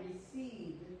have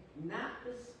received not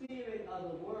the spirit of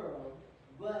the world,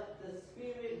 but the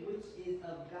Spirit which is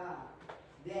of God,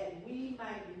 that we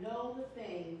might know the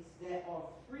things that are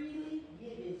freely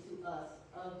given to us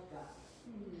of God.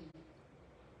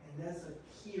 And that's a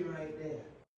key right there.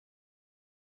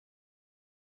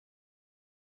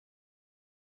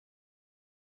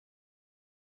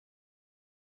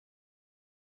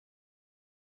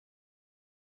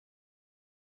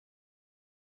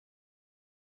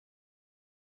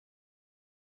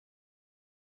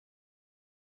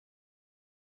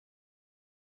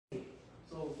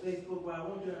 Facebook, what I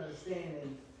want you to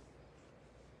understand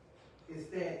is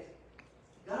that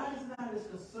God is not as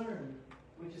concerned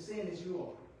with your sin as you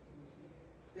are.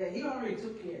 That He already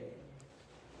took care of it.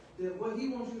 That what He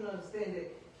wants you to understand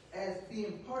that as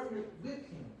being partnered with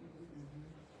Him,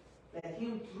 that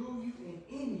Him through you and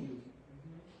in you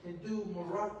can do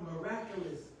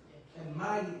miraculous and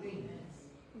mighty things.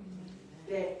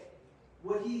 That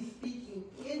what He's speaking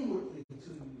inwardly to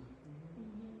you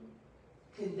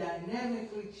can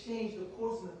dynamically change the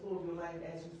course and the flow of your life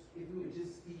as if you would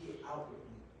just speak it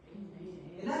outwardly.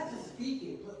 And not just speak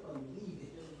it, but believe it.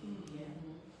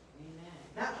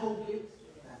 Not hope it,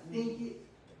 not think it.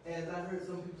 As I heard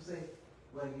some people say,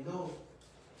 well, you know,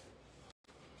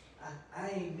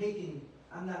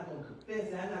 I'm not going to confess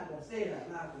it, I'm not going to say it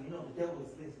out loud, but you know, the devil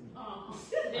is listening.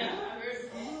 Yeah, I heard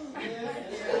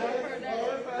that.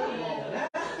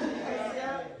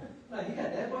 Like, you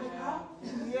got that much power?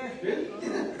 Yeah. Really?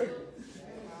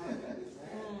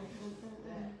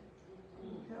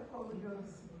 Help Holy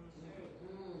Ghost.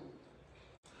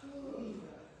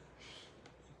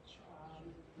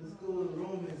 Let's go to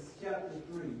Romans chapter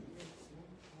 3,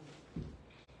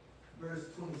 verse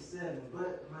 27,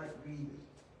 but I might read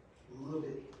a little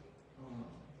bit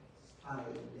higher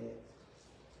than that.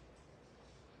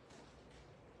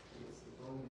 It's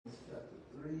Romans chapter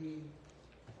 3,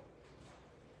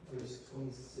 verse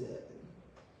 27.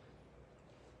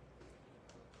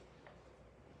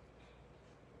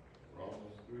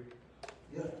 Romans 3.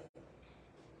 Yeah.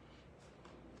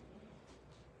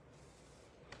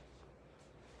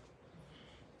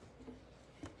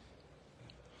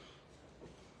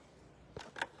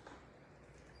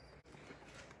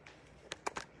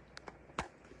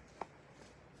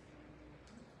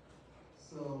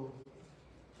 So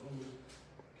when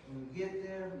you get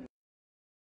there,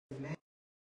 amen.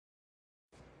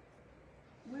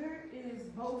 Where is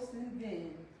boasting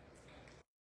then?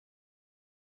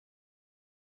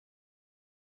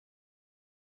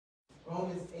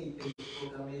 Romans 8,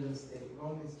 Facebook, I made a mistake.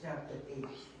 Romans chapter 8, Okay.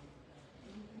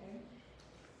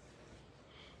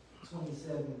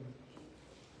 27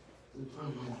 to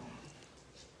 29.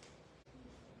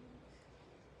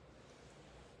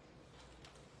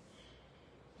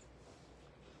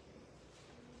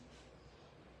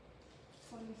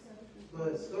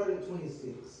 But start at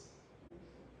 26.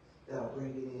 That'll bring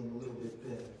it in a little bit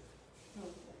better.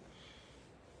 Okay.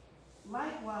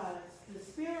 Likewise, the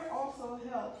Spirit also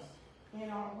helps in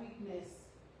our weakness,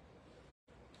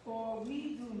 for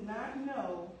we do not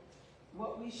know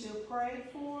what we should pray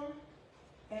for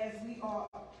as we ought.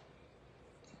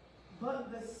 But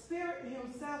the Spirit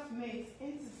Himself makes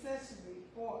intercessory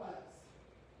for us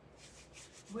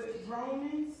with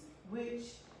groanings which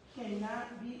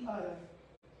cannot be uttered.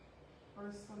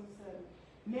 Verse 27.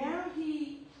 Now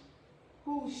He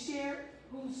who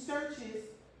searches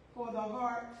for the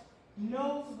heart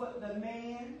knows what the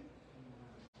man,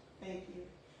 thank you,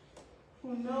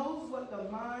 who knows what the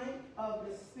mind of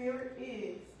the Spirit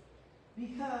is,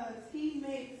 because He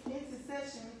makes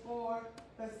intercession for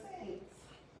the saints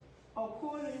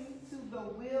according to the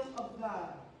will of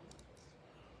God.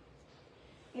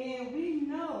 And we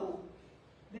know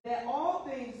that all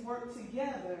things work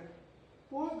together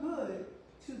for good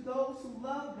to those who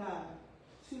love God,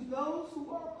 to those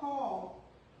who are called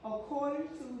according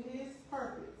to His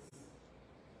purpose,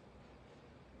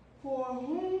 for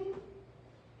whom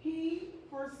He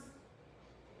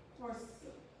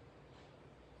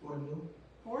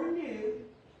foreknew,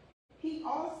 He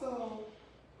also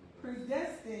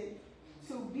predestined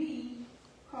to be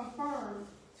conformed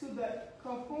to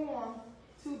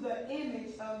the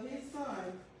image of His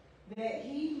Son, that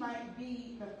He might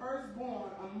be the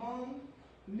firstborn among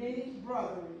many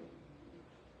brethren.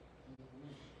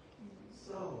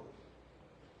 So,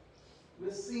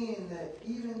 we're seeing that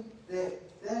even that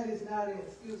is not an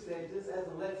excuse, that just as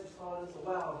Alexis taught us a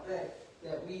while back,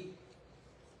 that we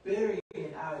bury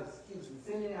in our excuses,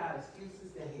 sending our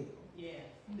excuses to hell. Yeah.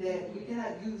 That we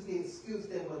cannot use the excuse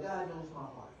that, well, God knows my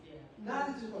heart. Yeah. God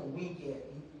is just going to wink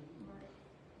at me.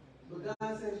 But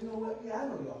God says, you know what? Yeah, I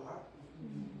know your heart.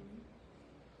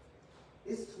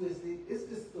 It's twisted. It's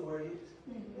distorted.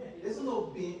 It's a little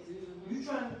bent. You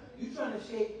trying to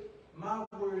shape my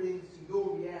word into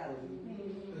your reality.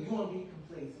 So you want to be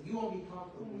complacent. You want to be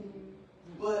comfortable.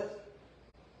 But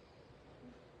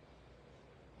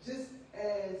just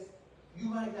as you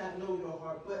might not know your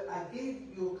heart, but I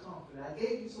gave you a comfort. I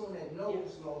gave you someone that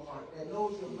knows your heart, that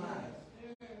knows your mind.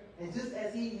 And just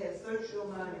as He has searched your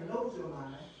mind and knows your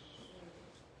mind,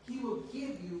 He will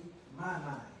give you my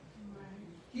mind.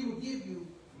 He will give you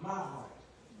my heart.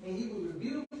 And He will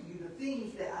reveal to you the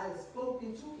things that I have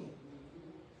spoken to Him.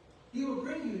 He will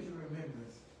bring you into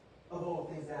remembrance of all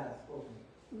things that I have spoken.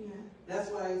 Yeah. That's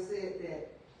why he said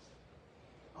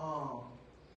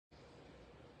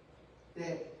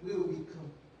that we will be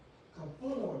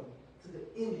conformed to the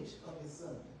image of his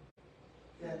Son.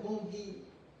 That whom he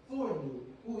foreknew,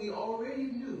 who he already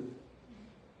knew,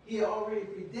 he already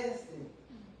predestined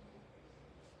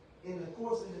in the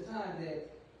course of the time that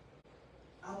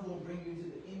I'm going to bring you to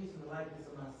the image and the likeness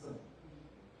of my Son.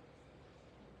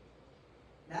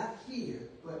 Not here,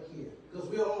 but here. Because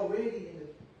we're already in the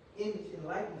image and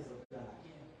likeness of God.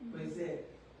 Yeah. But he said,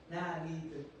 now I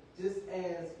need to, just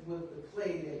as with the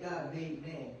clay that God made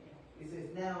man, he says,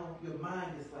 now your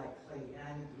mind is like clay, and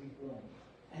I need to reform it.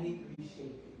 I need to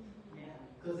reshape it.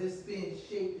 Because it's been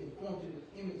shaped and formed to the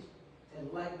image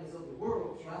and likeness of the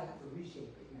world, so I have to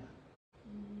reshape it now.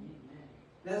 Amen.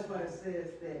 That's why it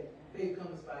says that faith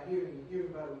comes by hearing, and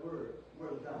hearing by the word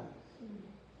of God. Amen.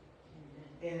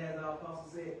 And as our apostle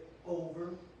said,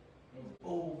 over and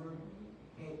over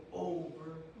and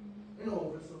over and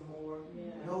over some more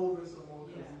and over some more.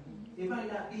 It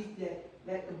might not be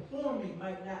that conforming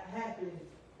might not happen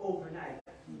overnight.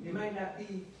 It might not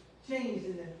be changed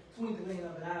in the twinkling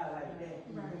of an eye like that.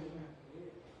 Right.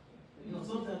 You know,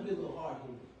 sometimes we're a little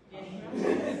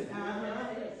hard-headed.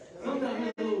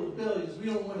 Sometimes we're a little rebellious. We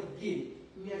don't want to get it.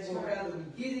 Yes, or rather, we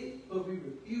get it, but we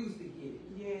refuse to get it.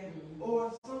 Yeah.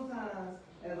 Or sometimes,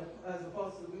 as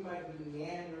opposed to, we might be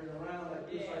meandering around like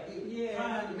this, like this,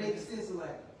 trying to make sense of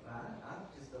like, I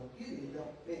just don't get it. It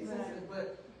don't make sense. But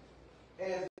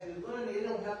as you learn it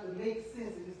don't have to make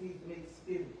sense. It just needs to make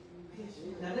spirit.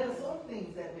 Now, there are some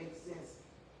things that make sense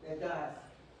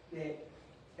that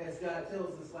as God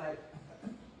tells us, like,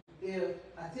 if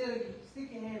I tell you,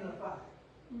 stick your hand on fire.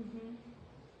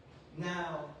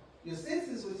 Now, your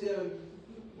senses will tell you,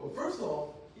 well, first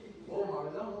off, oh,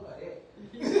 Maurice, I don't know about that.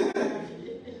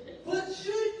 But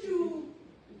should you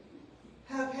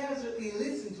haphazardly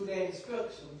listen to that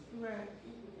instructions, right,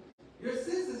 your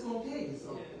senses going to tell you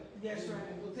something. That's right.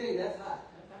 It will tell you that's hot.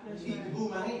 You need to move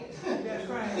my hand. That's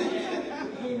right.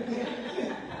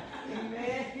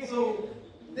 Amen. So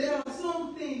there are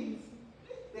some things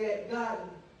that God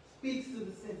speaks to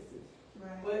the senses.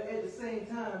 Right. But at the same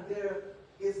time, there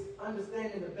is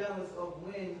understanding the balance of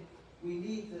when we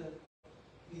need to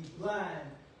be blind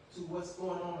to what's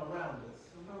going on around us.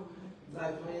 Okay.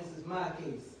 Like, for instance, my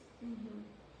case.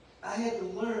 I had to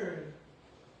learn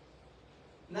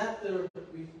not to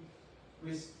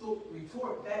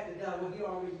retort back to God what he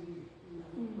already knew.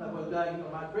 Like, well, God, you know,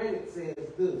 my credit says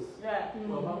this. Yeah.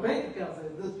 Well, my bank account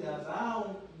says this, God. So I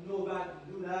don't know if I can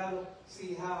do that. I don't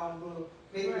see how I'm going to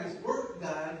make this work,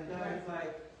 God. And God's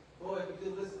like, boy, if you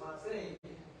listen to what I'm saying,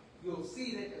 you'll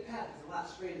see that the path is a lot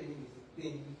straighter than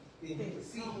you can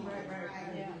see.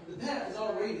 Right. The path is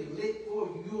already lit for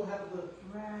you. You don't have to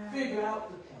figure out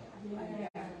the path.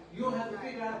 Yeah. You don't have to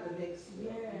figure out the next step.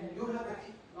 You don't have to,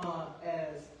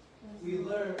 as we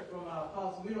learned from our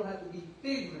apostle, we don't have to be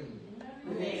figuring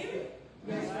the next step.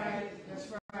 That's right. That's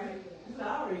right. I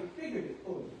already figured it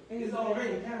for you. It's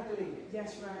already calculated.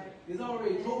 That's right. It's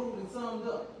already totaled and summed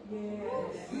up.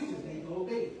 Yes. You just need to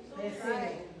obey it. That's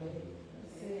right.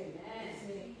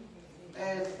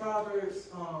 As Proverbs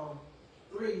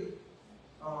 3,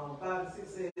 5 and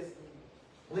 6 says,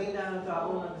 lean down into our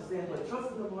own understanding, but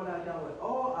trust in the Lord our God with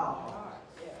all our heart.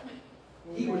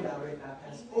 He will direct our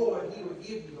path, or he will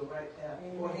give you the right path,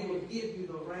 or he will give you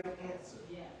the right answer.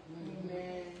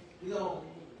 Amen. You know,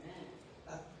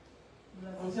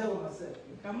 I'm telling myself.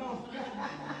 Come on.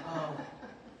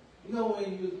 You know, when I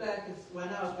was back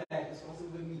in school,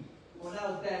 with me, when I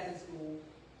was back in school,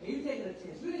 and you taking a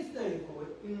test, you didn't study for it.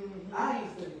 I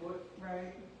didn't study for it.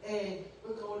 Right. And I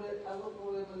look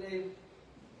over at my neighbor.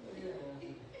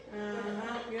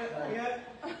 Yep.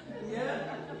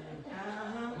 I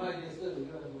might get study. You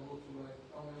don't have to go through like,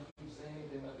 I don't know if you say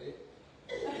anything about that.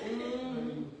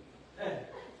 Hey,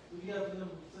 you got to know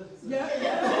such and such.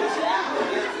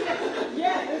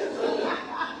 Yeah.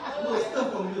 I'm a little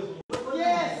stuck on this one.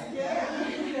 Yes.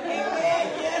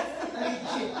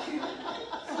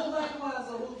 So likewise,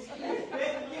 the Holy Spirit,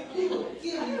 he will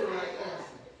give you the right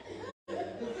answer.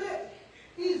 In fact,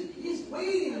 he's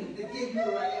waiting to give you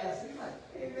the right answer.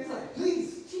 He's like, please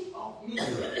cheat off me. I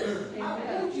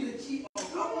want you to cheat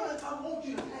off. I want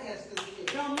you to pass this test.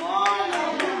 Come on. I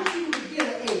want you to get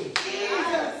an A.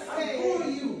 I'm for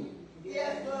you.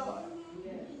 Yes, Lord.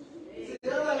 See,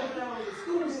 that's like when I was a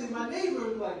student, see, my neighbor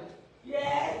was like,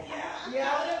 yeah.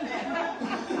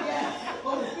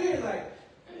 Holy Spirit, like,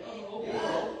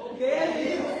 there it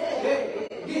is.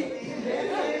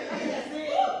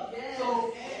 So,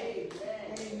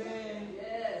 amen.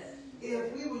 Yes. If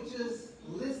we would just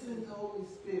listen to Holy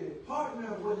Spirit,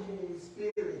 matter what the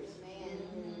Spirit,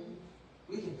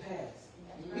 we can pass.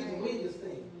 We can win this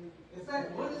thing. In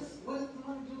fact, what is the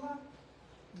month of July?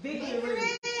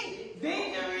 Victory.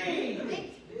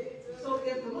 Victory. So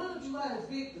if the month of July is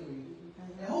victory,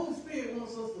 the Holy Spirit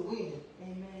wants us to win,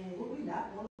 Amen. would we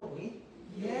not want to win?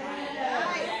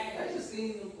 Yes. That just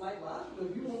seems like logical.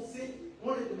 If you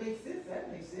want it to make sense,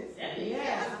 that makes sense.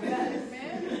 Yes.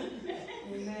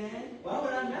 Amen. Why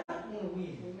would I not want to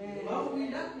win? Amen. Why would we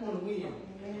not want to win?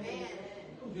 Amen.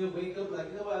 Don't just wake up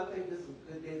like, you know what, I think this is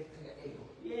a good day to take an ale.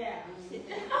 Yeah.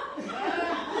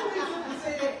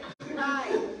 Say that.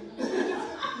 Right.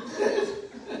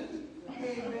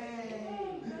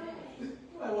 Amen.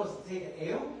 Nobody wants to take an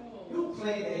ale. You don't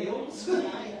play the ales.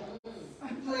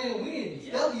 You playing wins,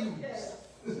 W's.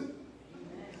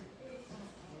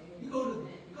 You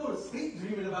go to sleep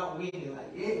dreaming about winning,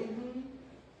 like, yeah.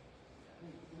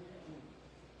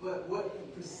 But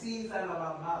what proceeds out of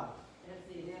our mouth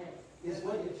is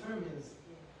what determines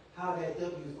how that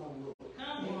W is going to look.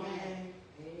 Come on. Amen.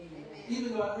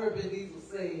 Even though I heard Ben Diesel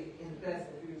say in Fast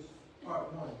and Furious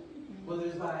Part 1, whether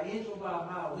it's by an inch or by a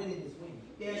mile, winning is winning.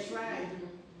 That's right.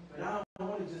 But I don't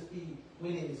want to just be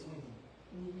winning is winning.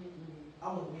 I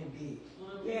want to win big.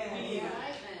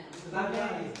 Because our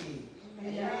God is big.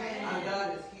 Amen. Our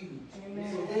God is huge.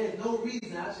 Amen. So there's no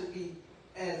reason I should be,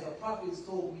 as a prophet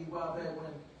told me a while back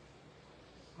when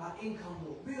my income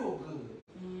looked real good.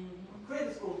 My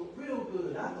credit score looked real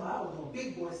good. I thought I was doing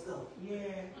big boy stuff. Yeah.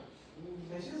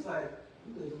 And she was like,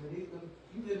 you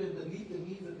living beneath the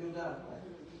means of your God. I'm like,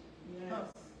 Yes.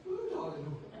 what are you talking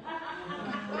about?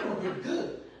 I'm doing pretty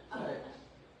good. Like,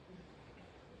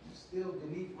 you're still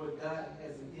beneath what God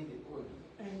has intended for you.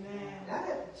 Amen. And I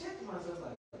had to check myself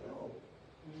like, no.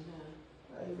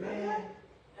 Like, Amen.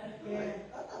 Yeah.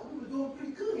 I thought we were doing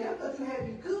pretty good. I thought you had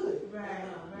me good.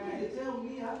 Right. You to tell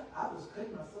me I was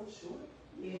cutting myself short.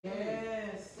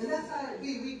 Yes. And that's how it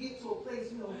be. We get to a place,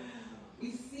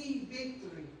 we see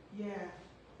victory. Yeah.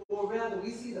 Or rather,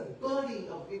 we see the budding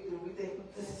of victory. We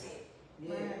think, this is it.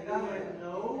 And I'm like,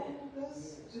 no,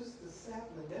 that's just the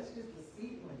sapling. That's just the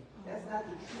seedling. That's not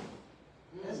the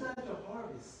tree. That's not your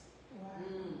harvest. Wow.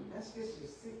 That's just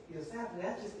your sapling.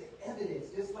 That's just the evidence.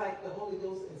 Just like the Holy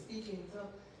Ghost and speaking in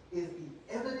tongues is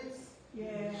the evidence.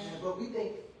 Yeah. But we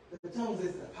think the tongues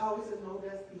is the power. We said, no,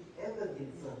 that's the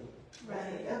evidence of it.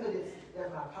 That's the evidence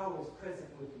that my power is present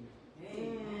with you.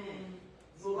 Amen.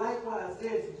 So likewise,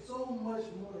 there's so much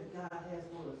more that God has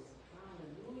for us.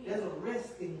 There's a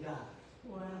rest in God.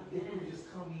 Wow. If we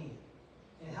just come in.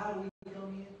 And how do we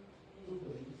come in? Through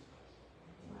belief.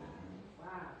 Wow.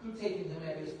 Through taking him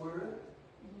at his word.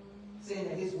 Saying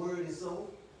that his word is so.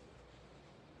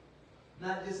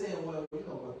 Not just saying, well,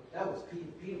 that was Peter.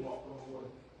 Peter walked on the water.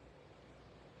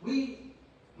 We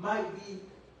might be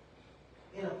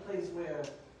in a place where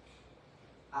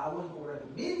I wouldn't go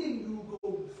recommending you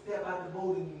go step out the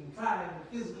boat and try and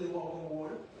physically walk on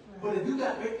water. Right. But if you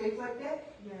got great faith like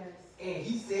that, Yes. and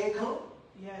he said come,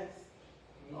 Yes.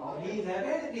 all he needs have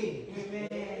anything.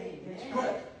 Amen.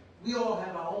 But we all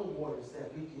have our own waters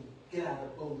that we can get out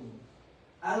of the boat in.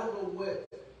 I don't know what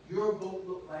your boat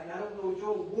look like. I don't know what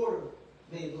your water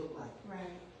may look like. Right.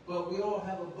 But we all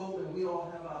have a boat and we all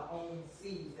have our own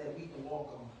seas that we can walk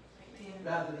on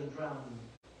rather than drown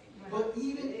in. Right. But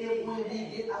even if when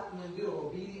we get out, when we're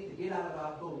obedient to get out of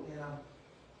our boat, and I'm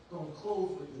going to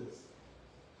close with this,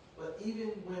 but even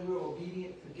when we're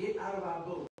obedient to get out of our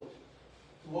boat,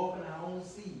 to walk in our own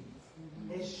seas,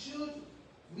 and should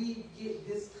we get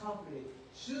discomforted,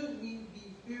 should we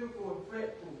be fearful and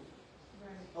fretful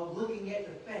of looking at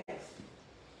the facts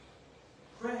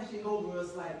crashing over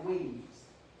us like waves,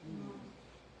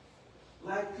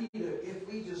 like Peter, if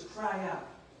we just cry out,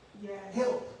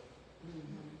 help,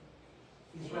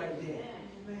 he's right there.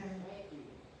 Amen.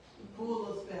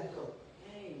 Pull us back up.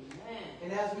 Amen.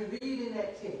 And as we read in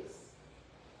that text,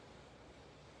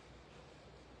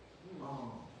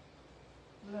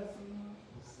 Bless him.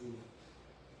 let's see.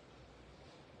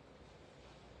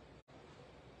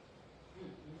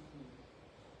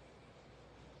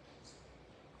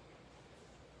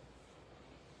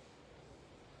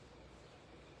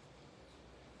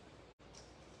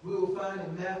 We will find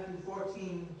in Matthew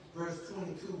 14, verse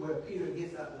 22, where Peter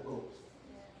gets out the boat.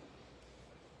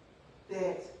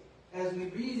 That as we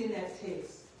read in that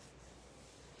text,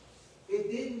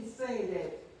 it didn't say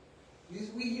that,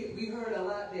 we heard a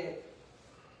lot that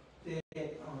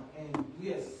and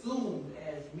we assumed,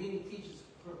 as many teachers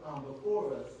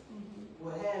before us,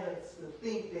 would have us to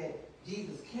think that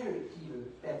Jesus carried Peter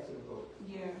back to the boat.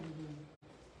 Yeah.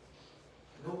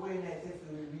 Nowhere in that text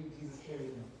do we read Jesus carried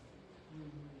him.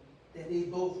 that they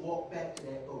both walked back to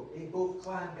that boat. They both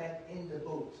climbed back in the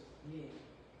boat. Yeah.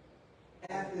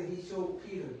 After he showed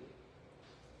Peter,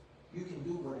 you can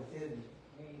do what I tell you.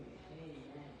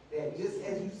 That just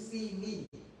as you see me,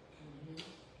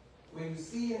 when you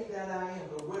see it that I am,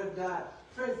 but where God's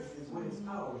presence is, where his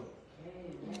power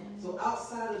is. So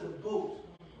outside of the boat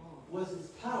was his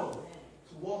power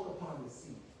to walk upon the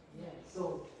sea.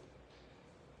 So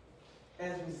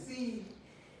as we see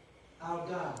our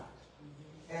God,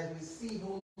 as we see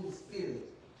Holy Spirit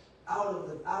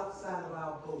outside of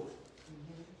our boat,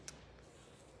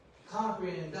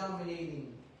 conquering and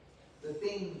dominating the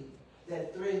thing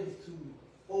that threatens to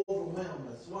overwhelm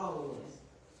us, swallow us.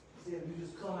 He said, you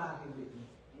just come out here with me.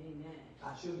 Amen.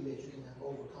 I'll show you that you can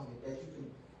overcome it,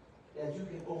 that you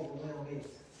can overwhelm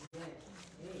it.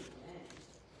 Yes.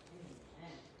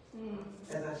 Amen.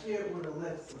 As I shared with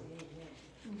Alexa,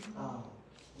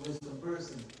 with some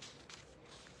verses,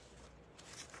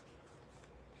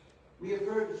 we have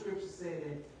heard the scripture say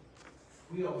that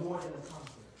we are more than a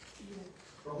conqueror.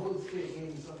 The Holy Spirit gave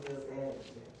me something else to add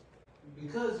to that.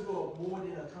 Because you are more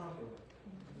than a conqueror,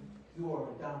 you are a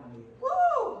dominator.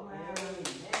 Woo!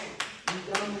 You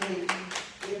dominate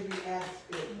every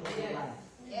aspect of your life.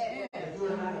 That you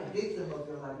are not a victim of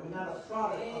your life. You're not a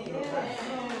product of your life.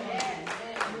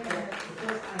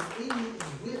 Because I'm in you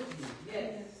and with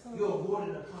you, you are more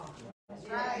than a conqueror. That's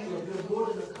right. So if you're more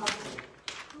than a conqueror,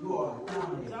 you are a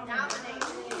dominator.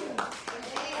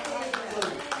 So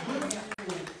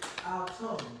with our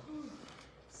tongue,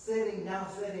 setting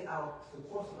out the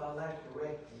course of our life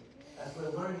correctly, as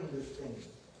we're learning this thing,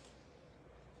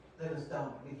 let us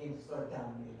begin to start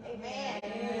dominating.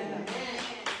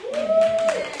 Amen.